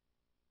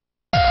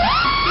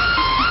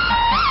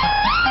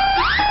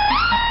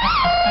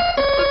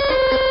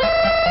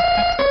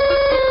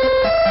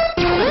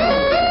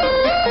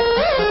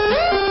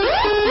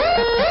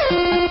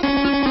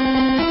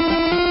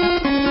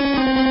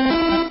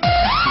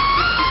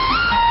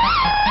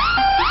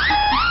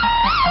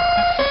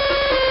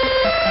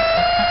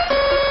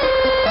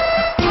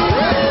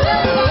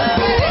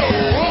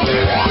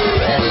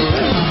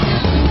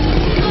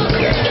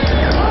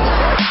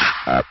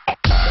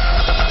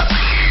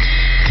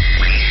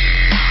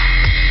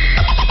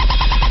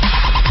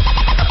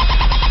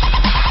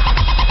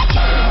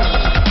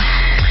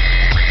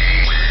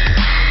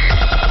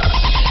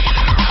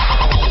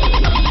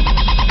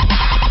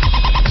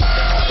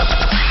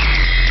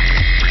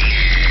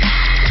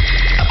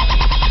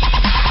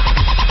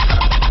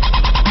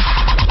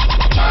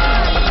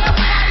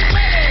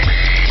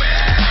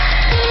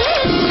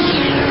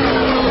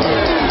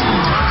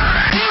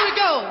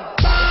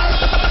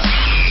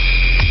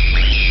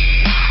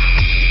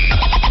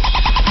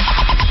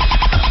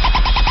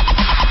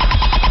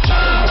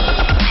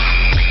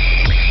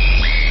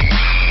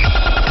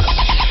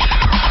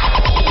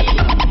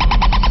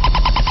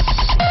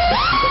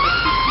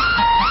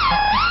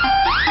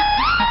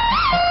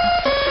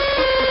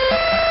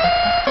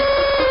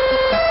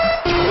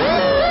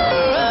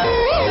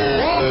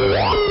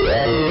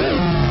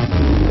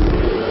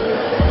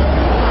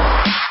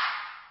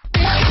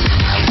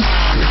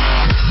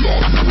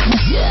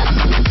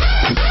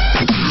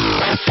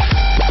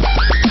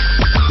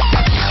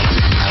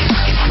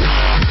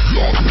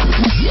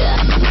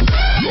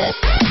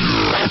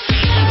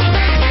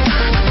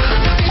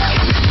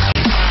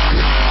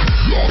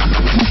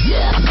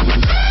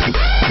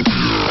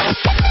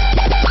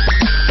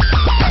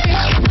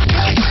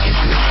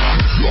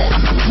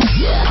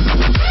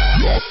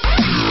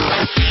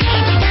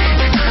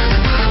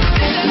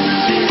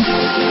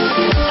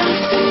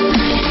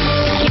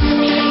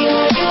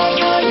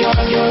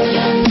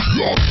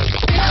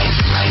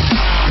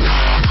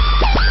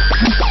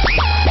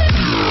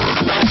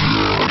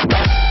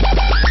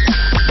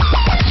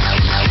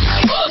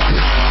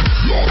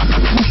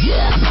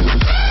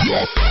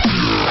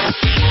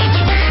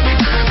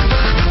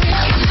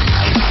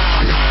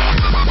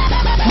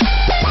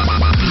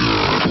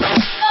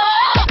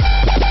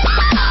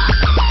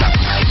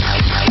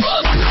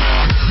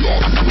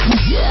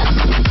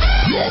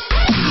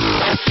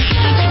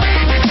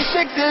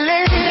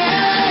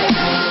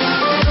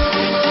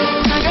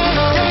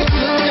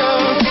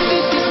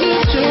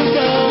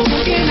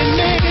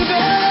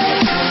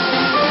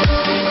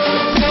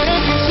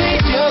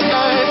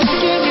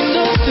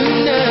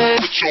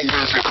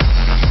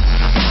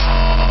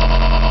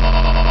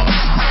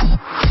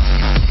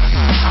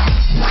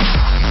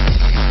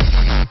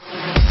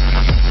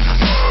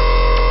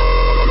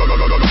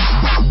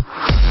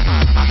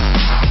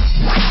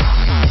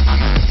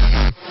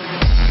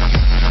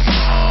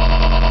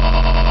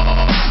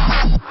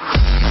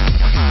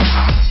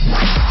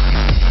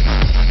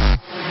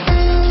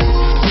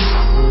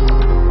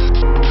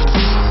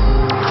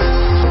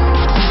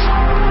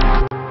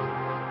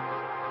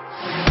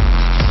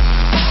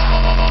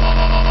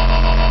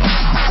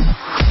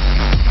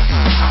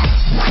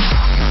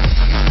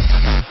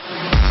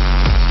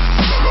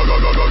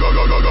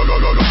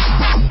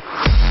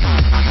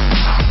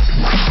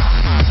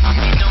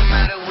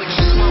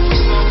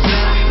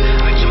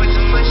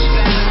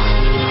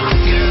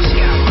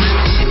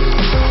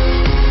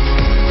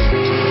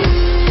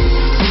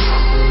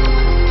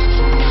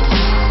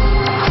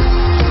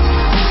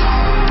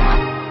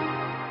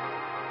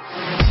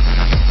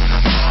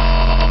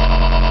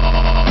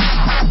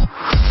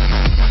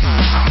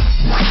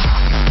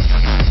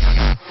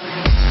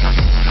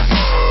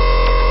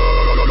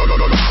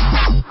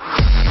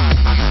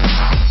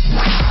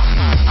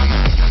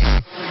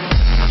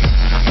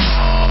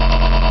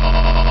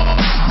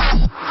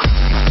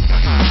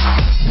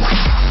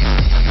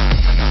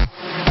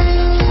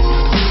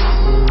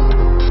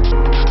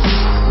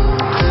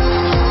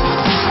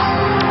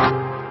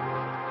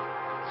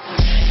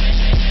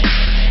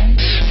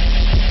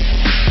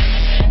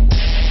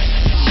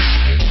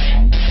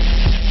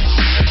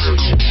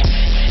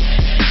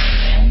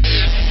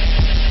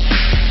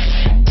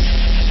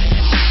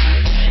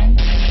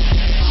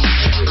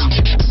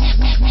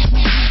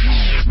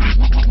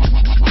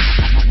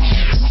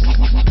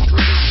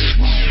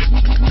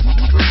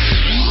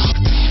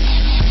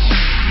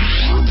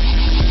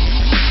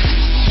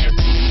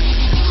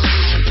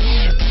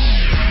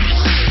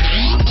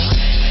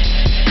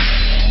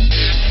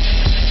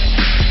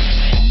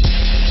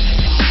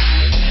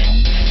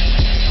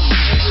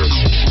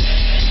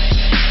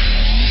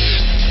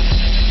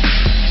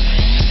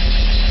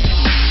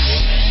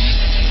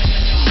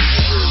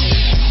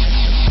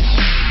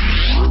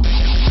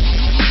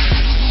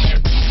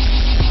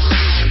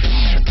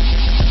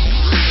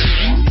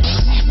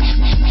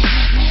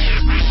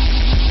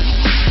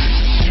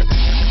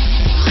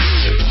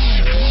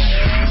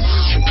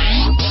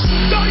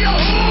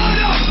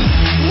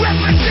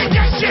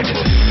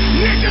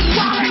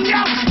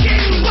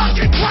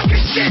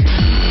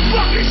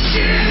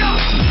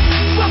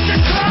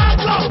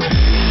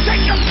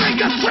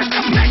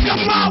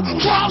 all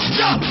crossed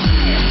up.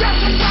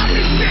 That's about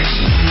this bitch.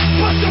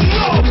 But the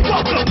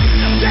motherfucker,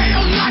 they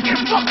don't like it.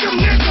 Fuck them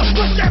nigga,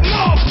 push that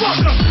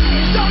motherfucker.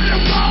 Throw the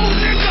roll,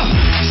 nigga.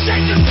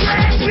 Shake the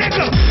grass,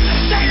 nigga.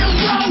 Say the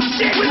wrong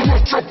shit. We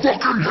want your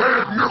fucking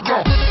head, nigga.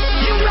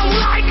 You don't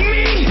like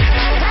me.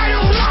 I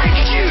don't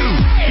like you.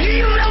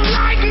 You don't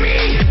like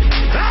me.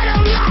 I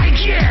don't like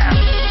you.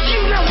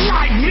 You don't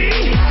like me.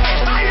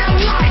 I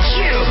don't like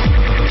you.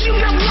 You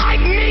don't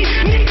like me,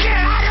 nigga.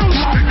 I don't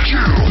like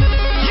you.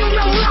 You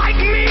don't like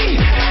me.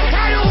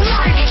 I don't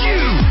like you.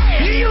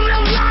 You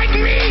don't like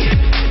me.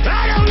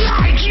 I don't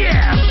like you.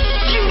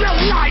 You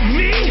don't like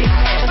me.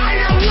 I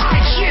don't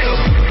like you.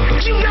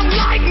 You don't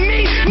like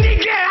me,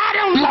 nigga. I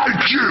don't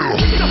like you.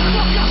 Get the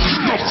fuck up.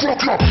 Get the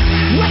fuck up.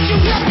 What you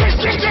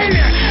representing?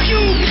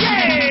 UK.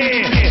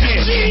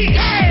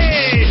 GA.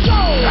 Go.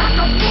 Act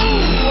a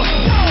fool.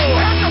 Go.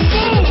 Act a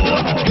fool.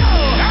 Go.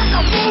 Act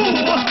a fool.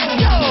 Go.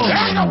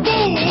 Act a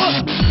fool.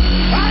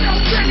 I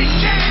don't really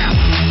care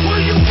who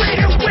you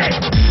with.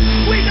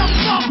 We don't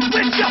fuck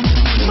with you.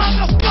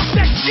 Motherfuck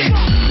that shit.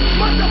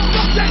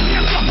 Motherfuck that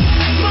nigga.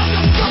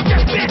 Motherfuck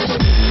that bitch.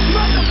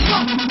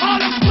 Motherfuck all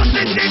the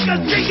pussy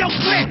niggas in your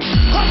clique.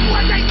 Cause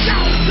what they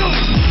don't do,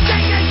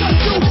 they ain't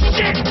gonna do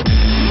shit.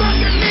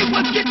 Mother me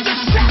will get your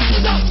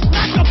shots up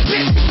like a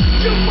bitch.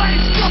 You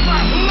ain't from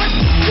my hood.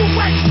 You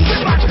ain't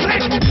with my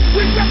clique.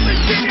 We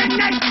representing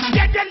that.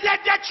 Let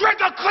that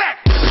trigger click.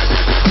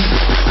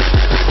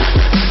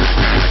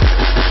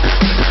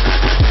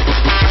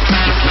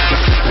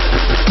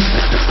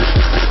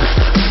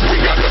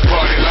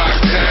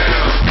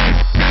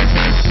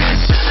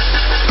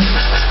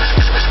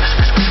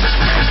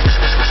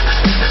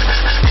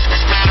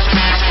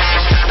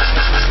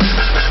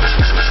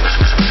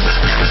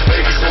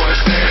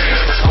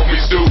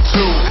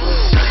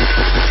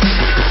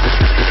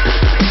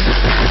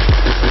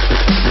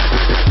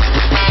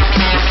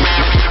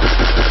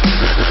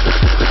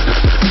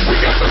 We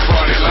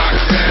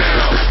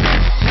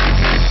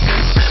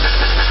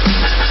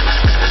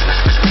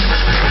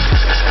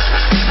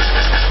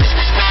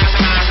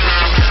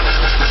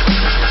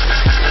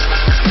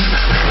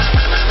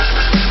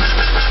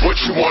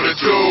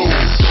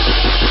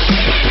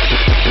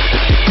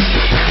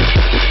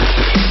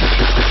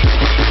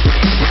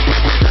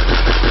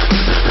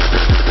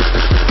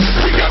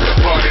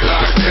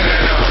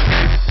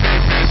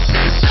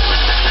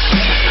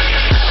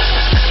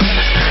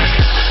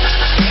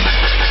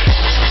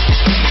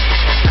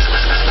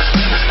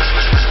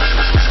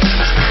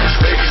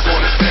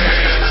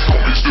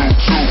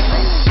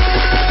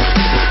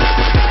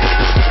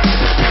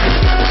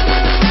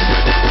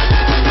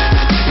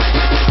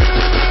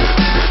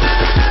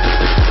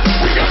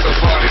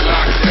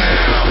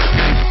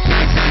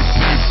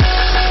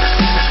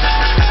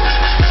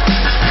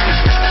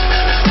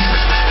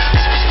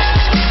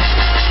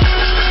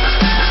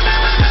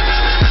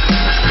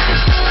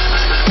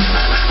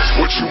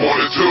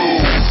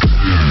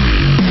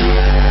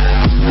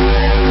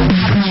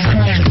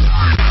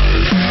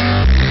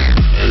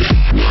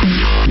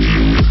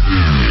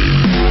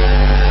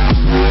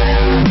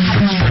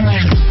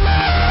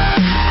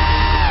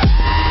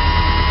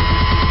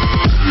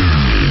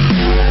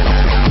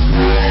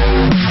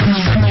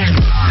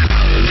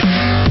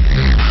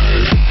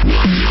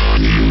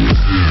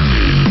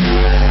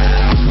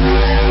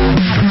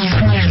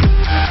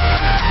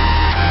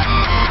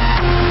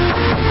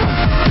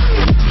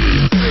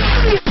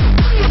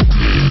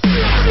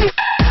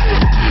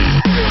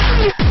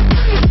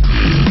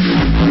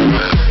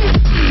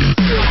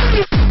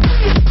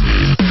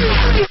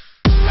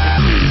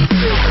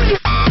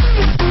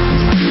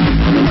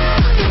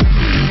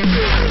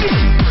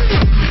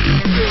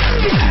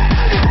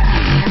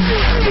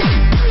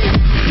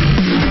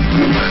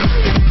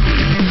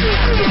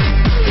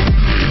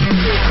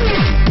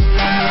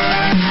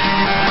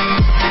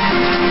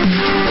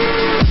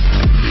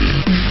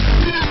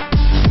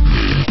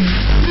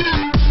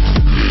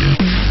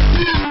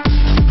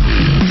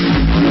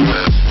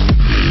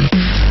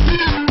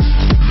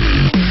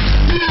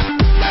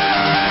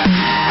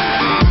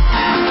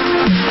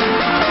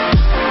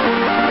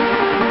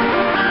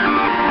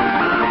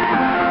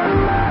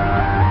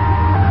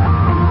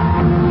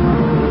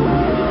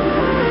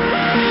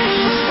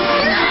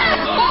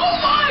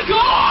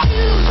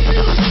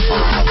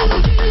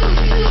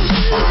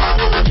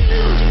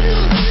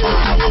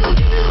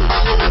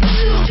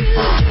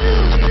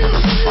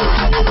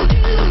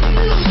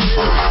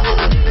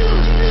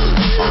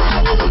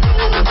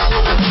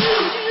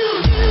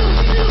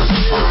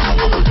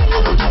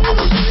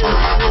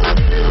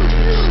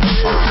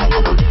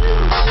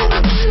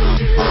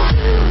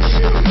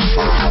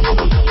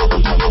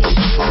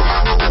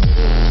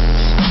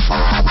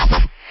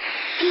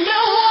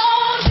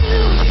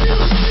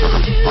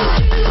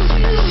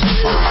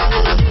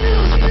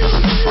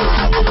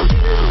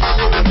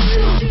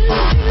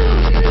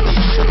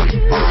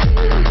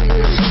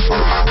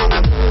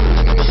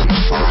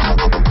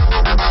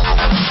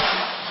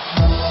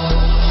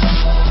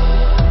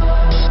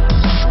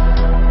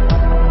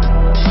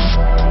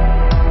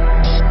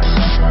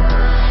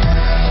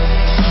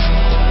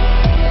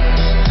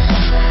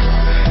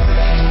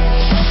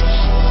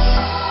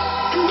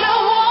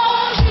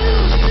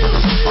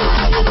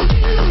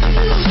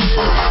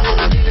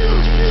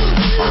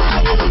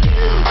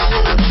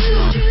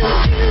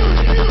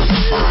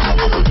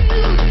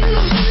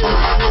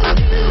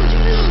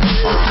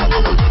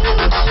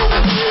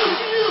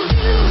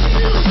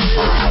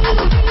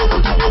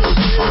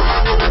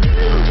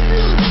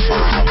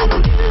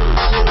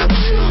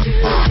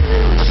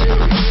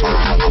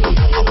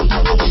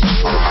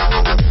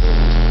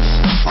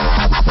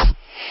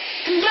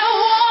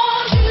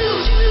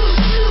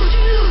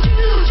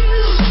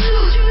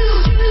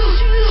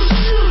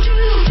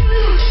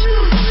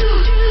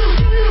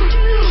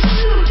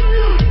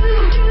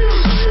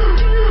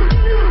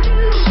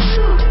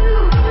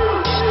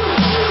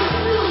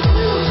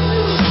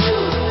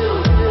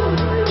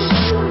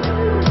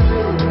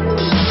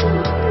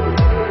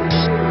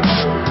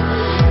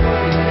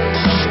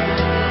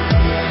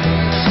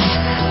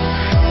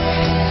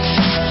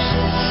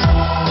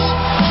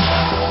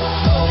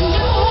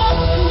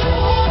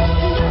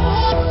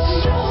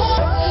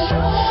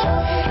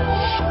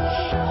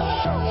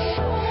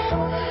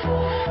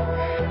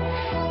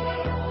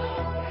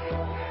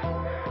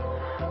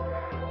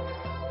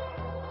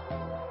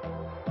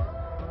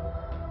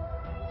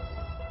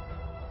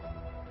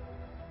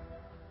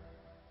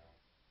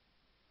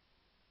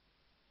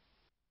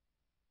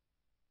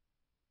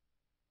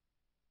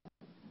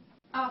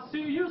I see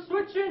you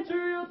switching to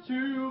your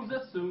tubes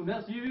as soon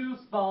as you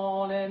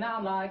spawn, and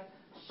I'm like,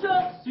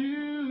 shucks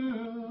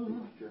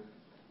you.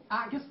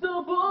 I guess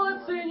the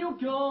bullets in your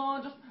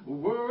gun just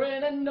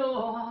weren't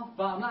enough.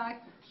 I'm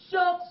like,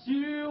 shucks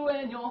you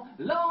and your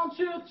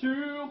launcher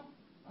too.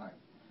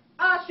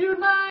 I shoot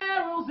my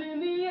arrows in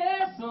the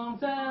air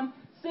sometime,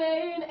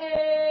 saying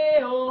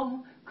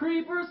ayo,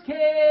 creepers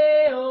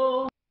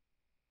KO.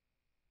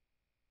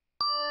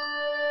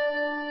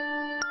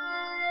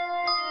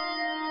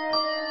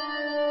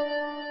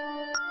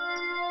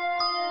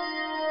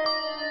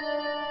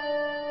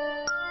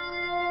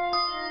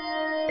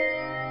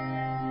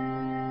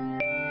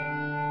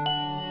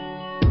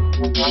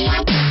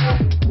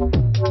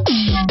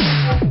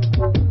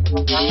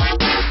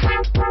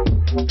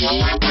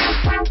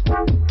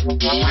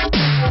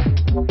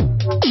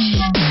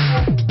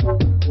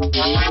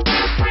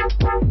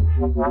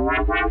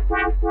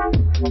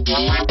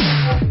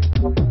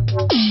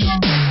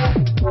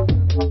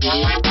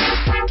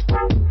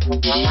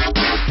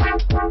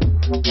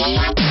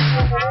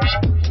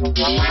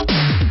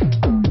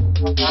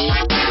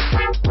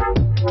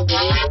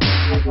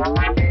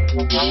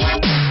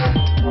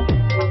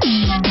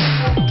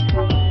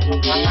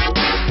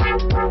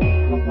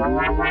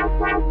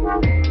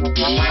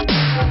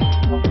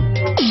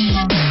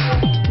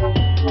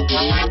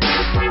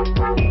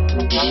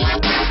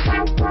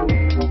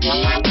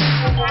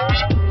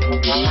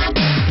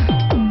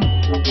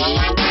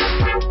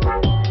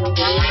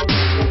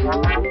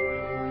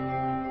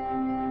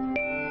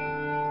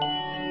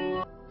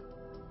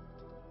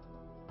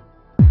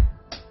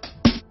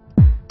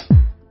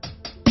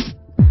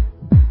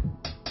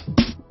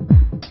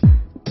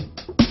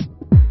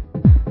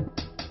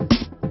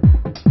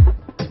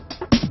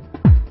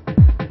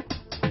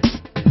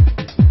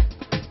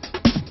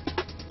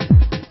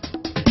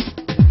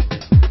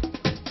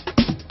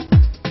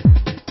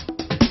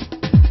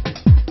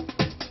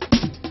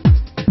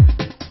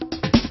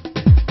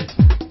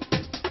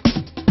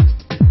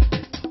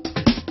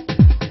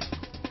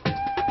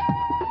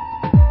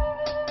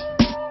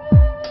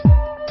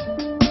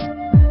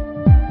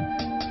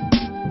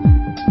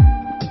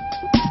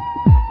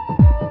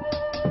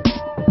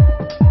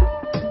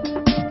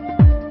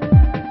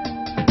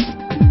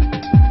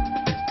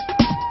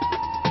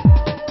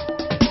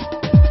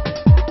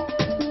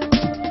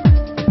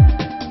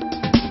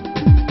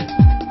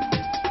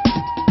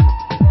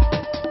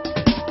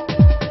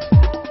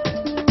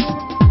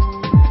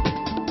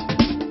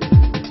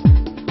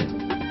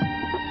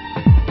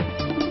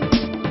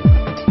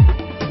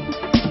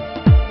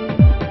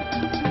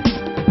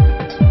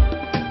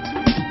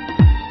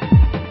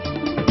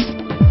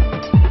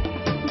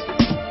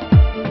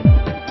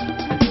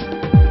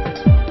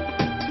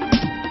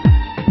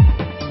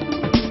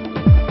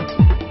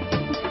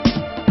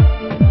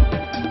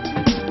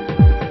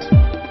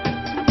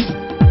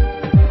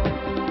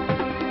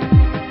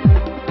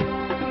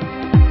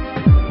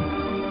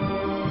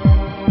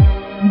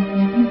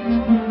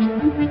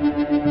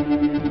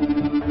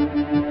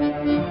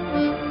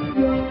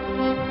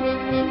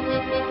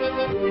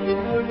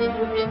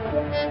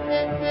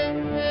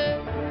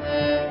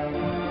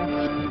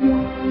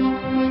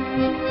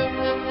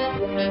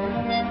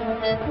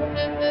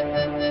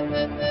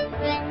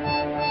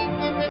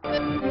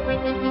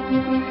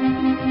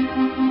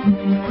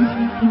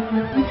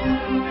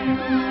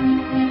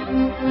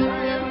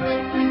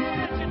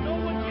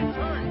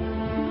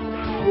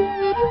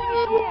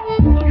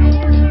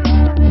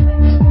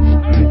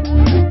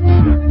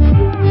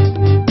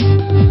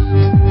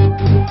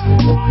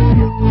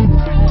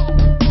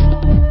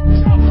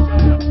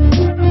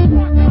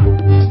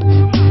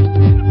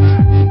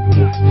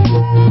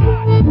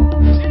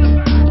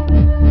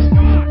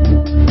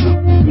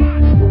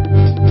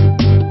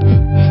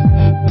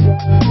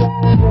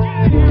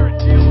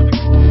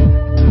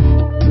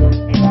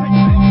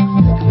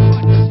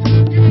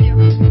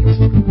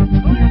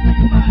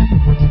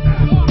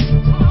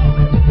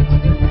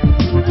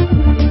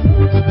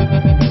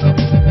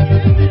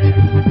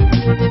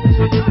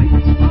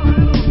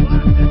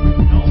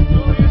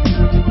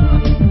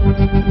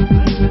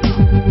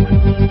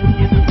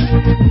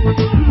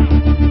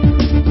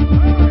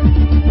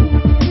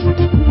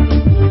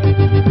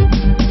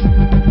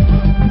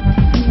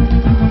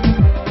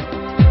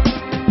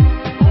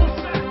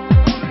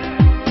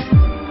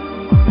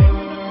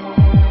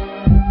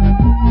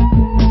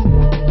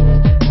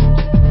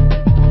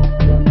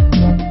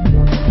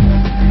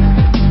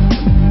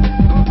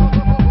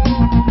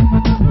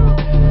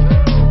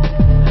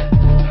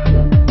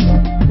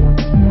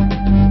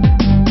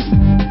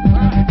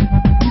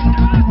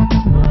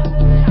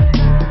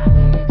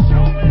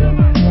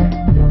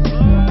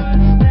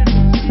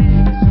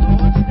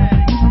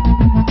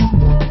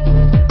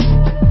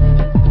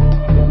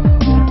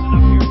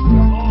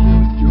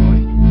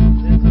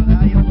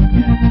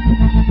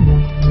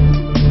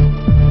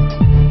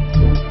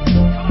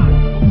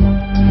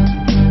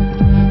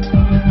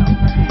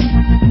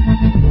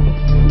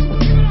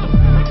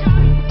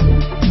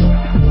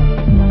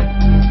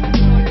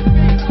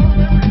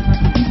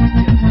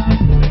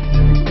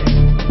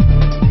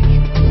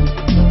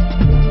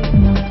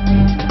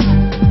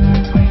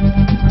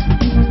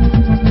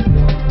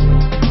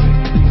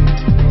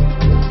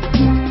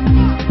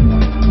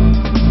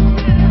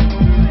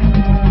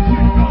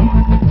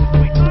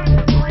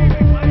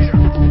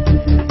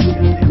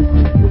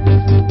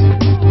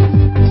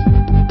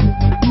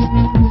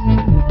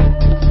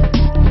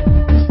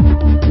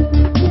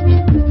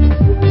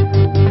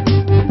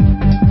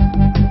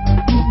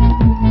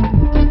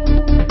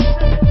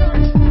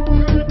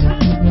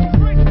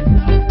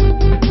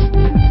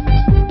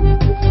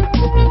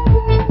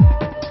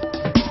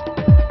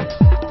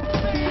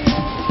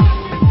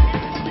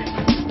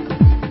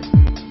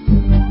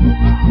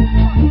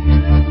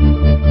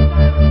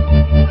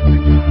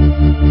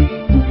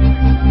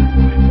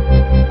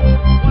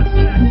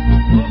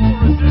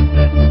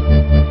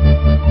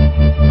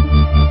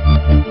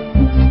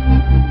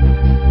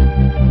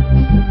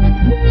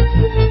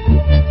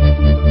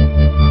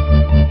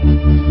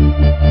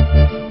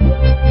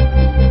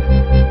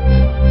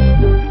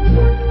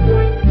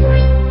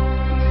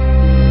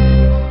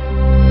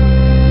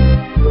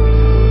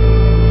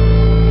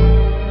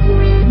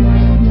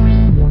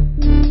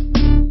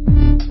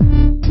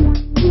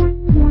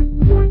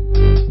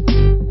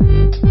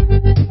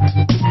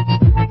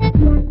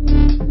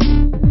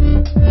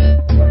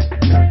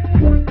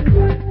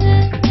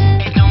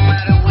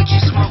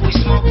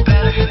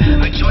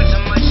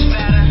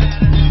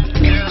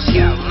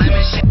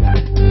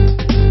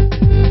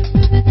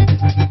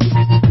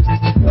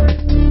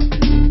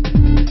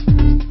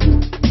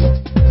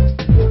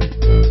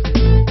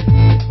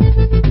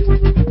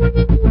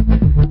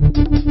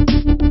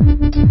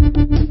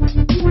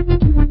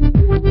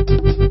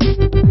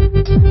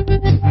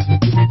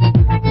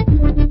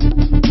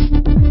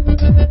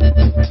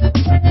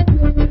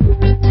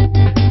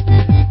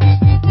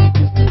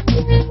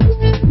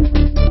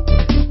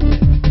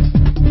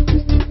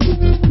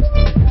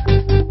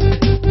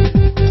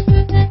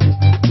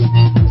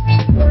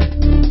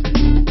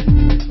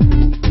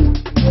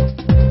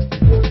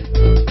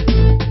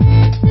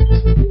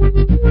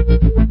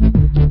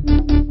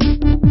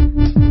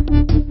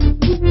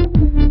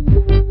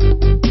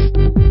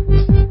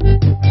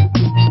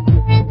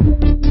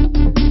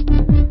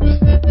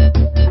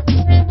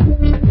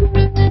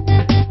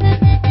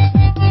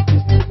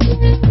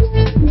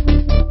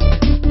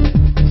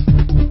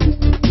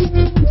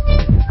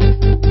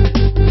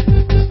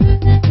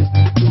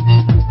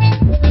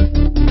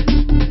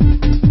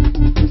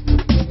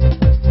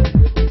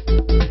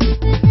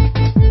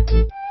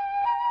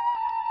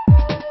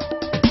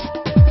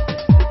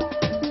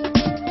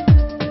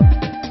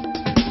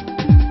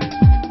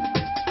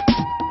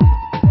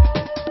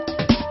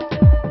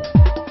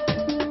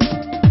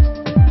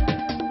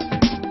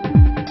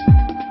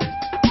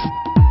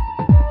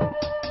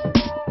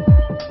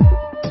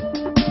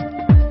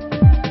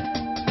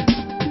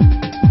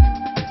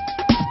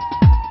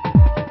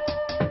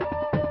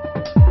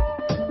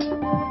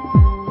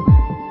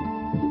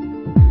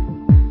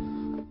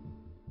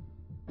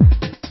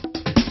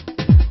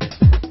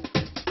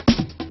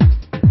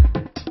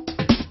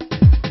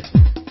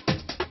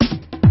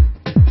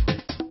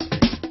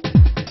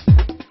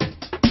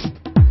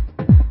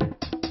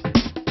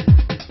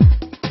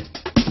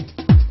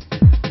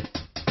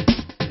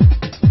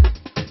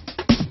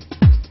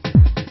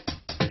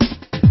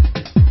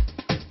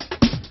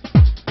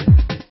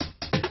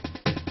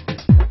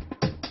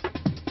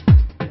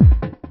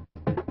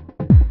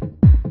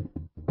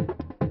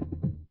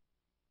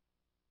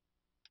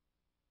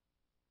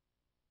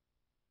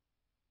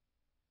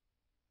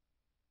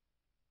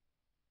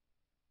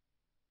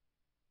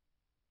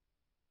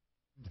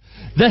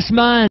 This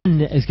man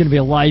is going to be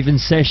live in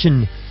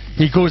session.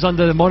 He goes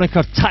under the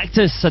moniker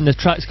Tactus, and the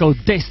track's called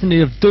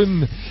Destiny of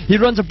Doom. He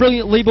runs a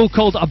brilliant label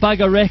called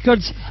Abaga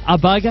Records.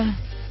 Abaga.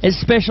 It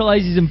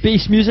specialises in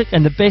bass music,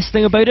 and the best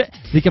thing about it,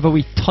 they give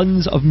away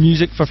tons of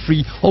music for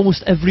free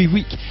almost every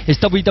week. It's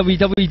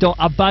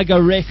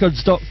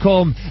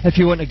www.abagarecords.com if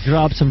you want to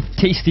grab some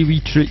tasty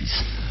wee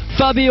treats.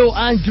 Fabio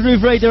and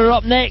Groove Rider are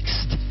up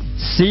next.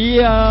 See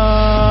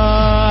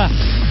ya!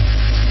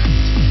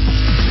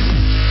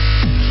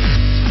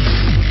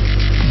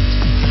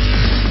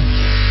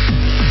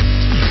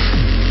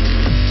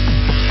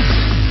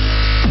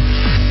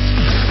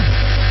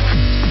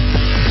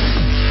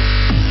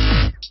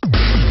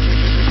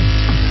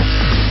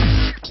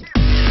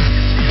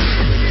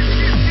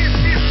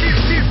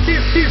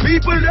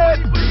 People dead.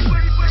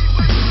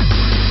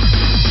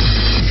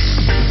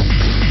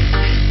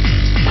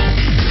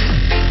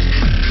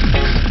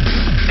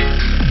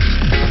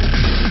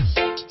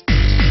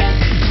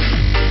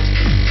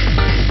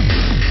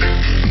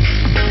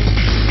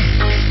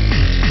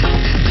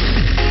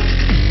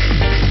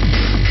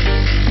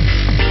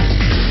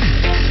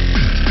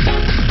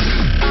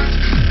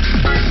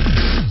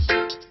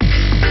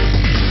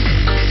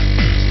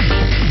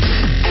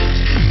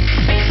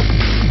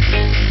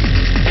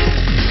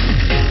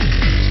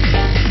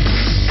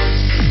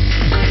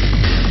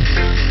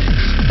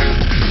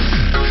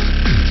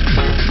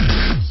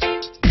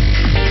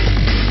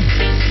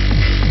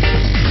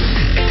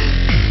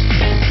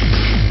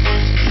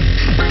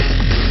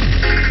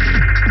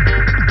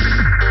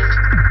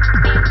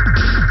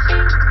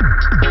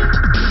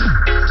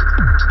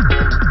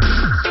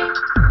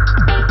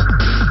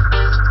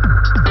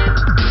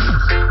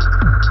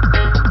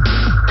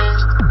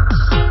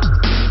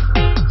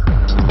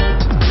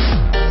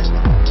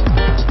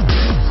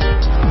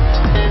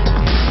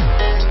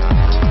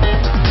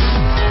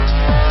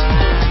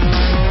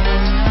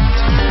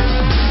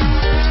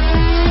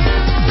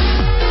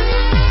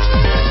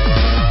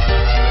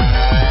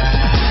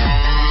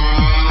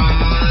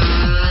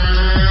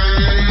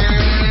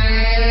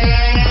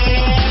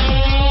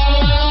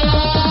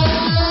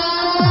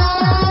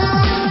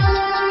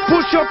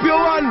 Push up your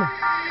one.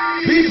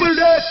 People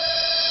dead.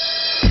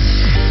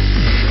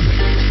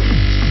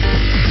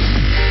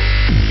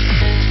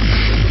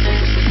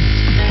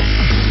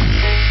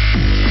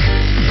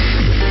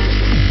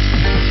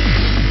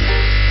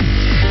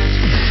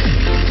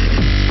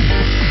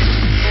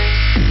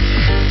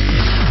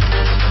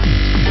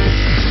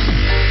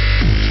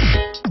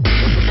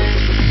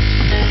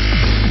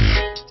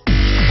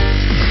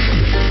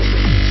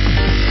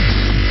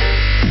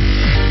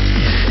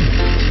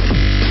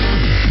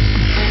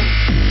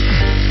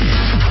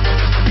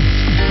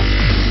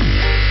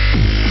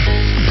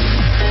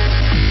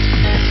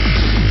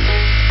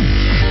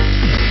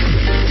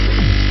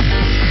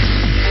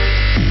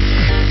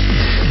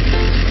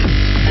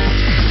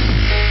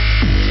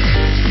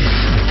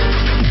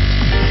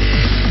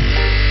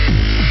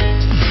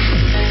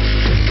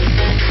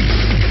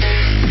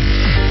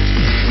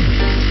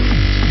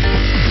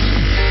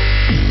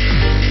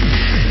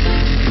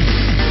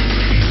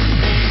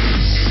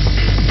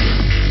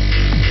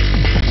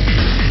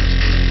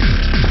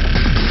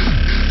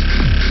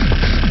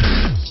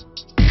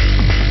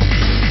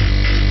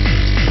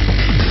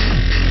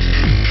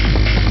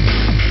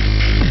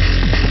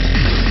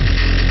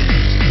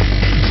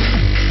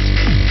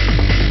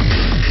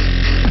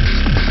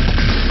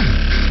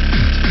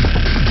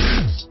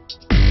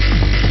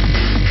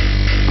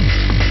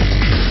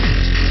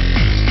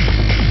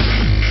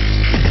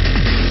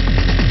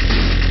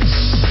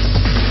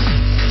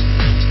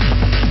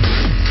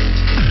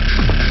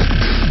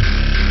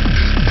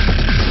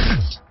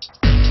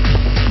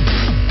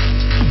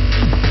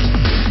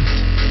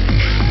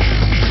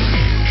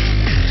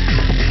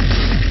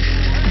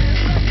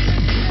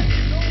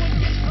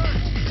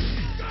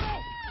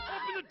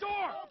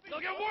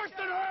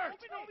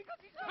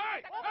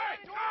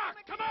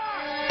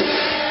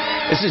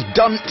 This is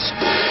Dunt.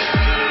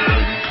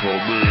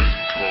 Come in.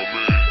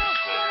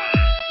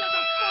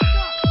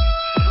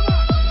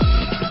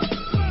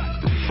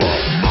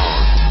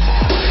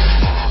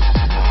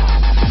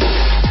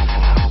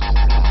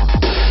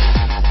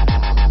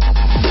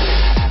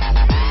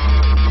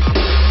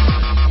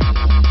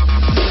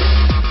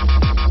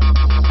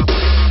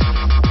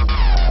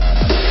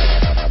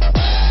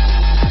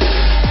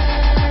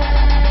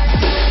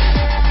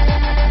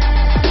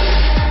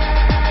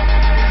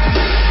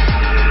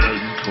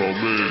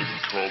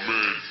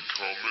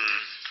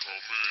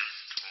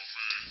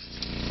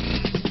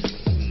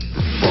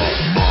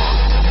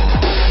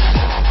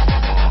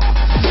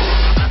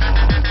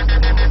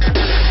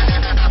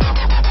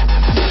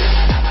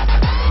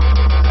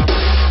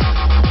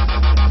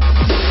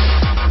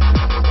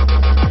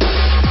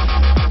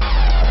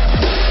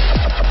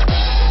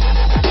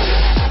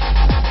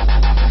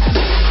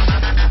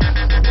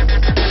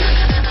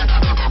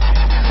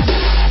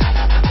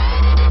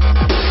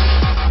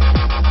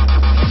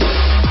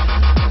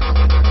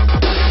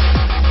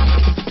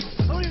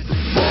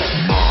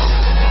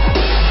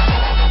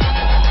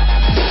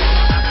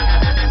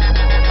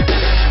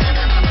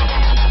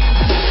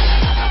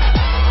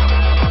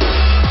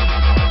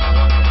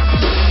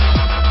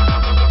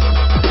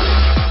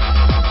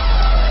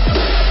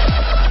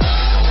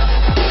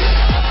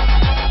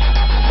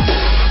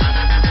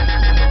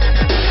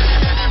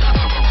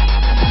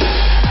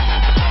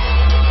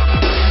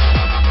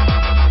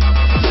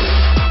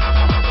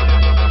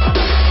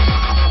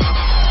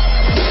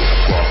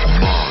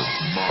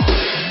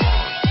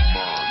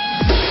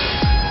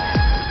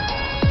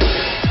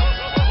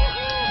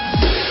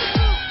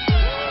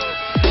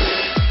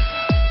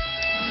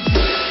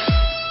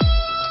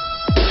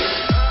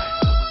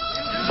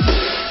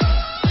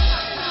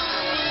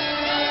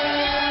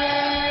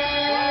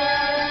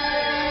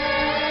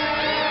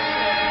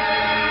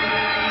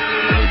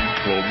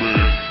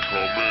 He's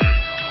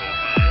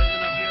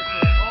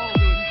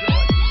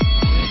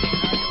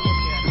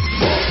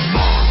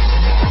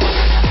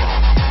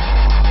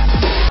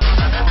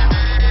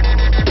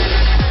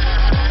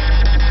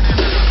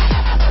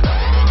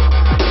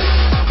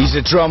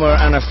a drummer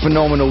and a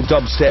phenomenal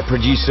dubstep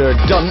producer,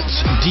 Dunt,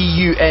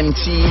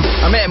 D-U-N-T.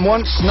 I met him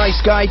once,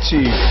 nice guy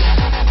too.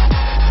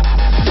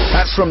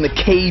 That's from the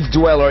Cave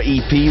Dweller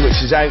EP,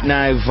 which is out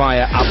now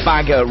via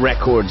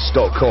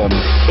abagarecords.com.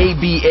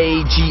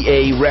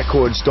 A-B-A-G-A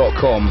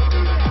records.com.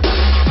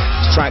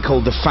 It's a track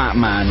called The Fat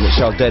Man, which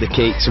I'll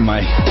dedicate to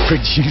my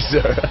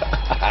producer.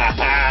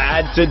 I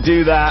had to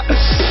do that.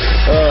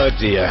 Oh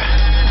dear.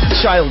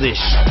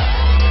 Childish.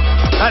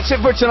 That's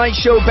it for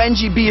tonight's show.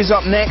 Benji B is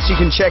up next. You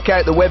can check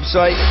out the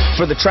website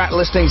for the track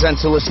listings and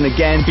to listen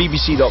again,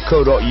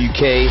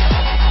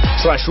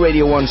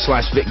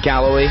 bbc.co.uk/Radio1/Vic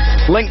Galloway.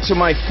 Link to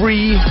my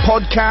free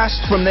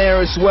podcast from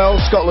there as well,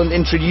 Scotland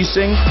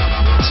Introducing.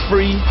 It's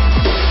free.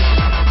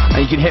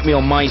 And you can hit me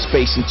on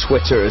MySpace and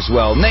Twitter as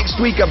well. Next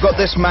week I've got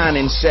this man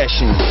in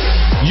session,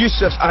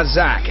 Yusuf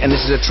Azak, and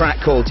this is a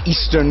track called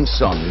Eastern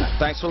Sun.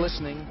 Thanks for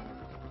listening.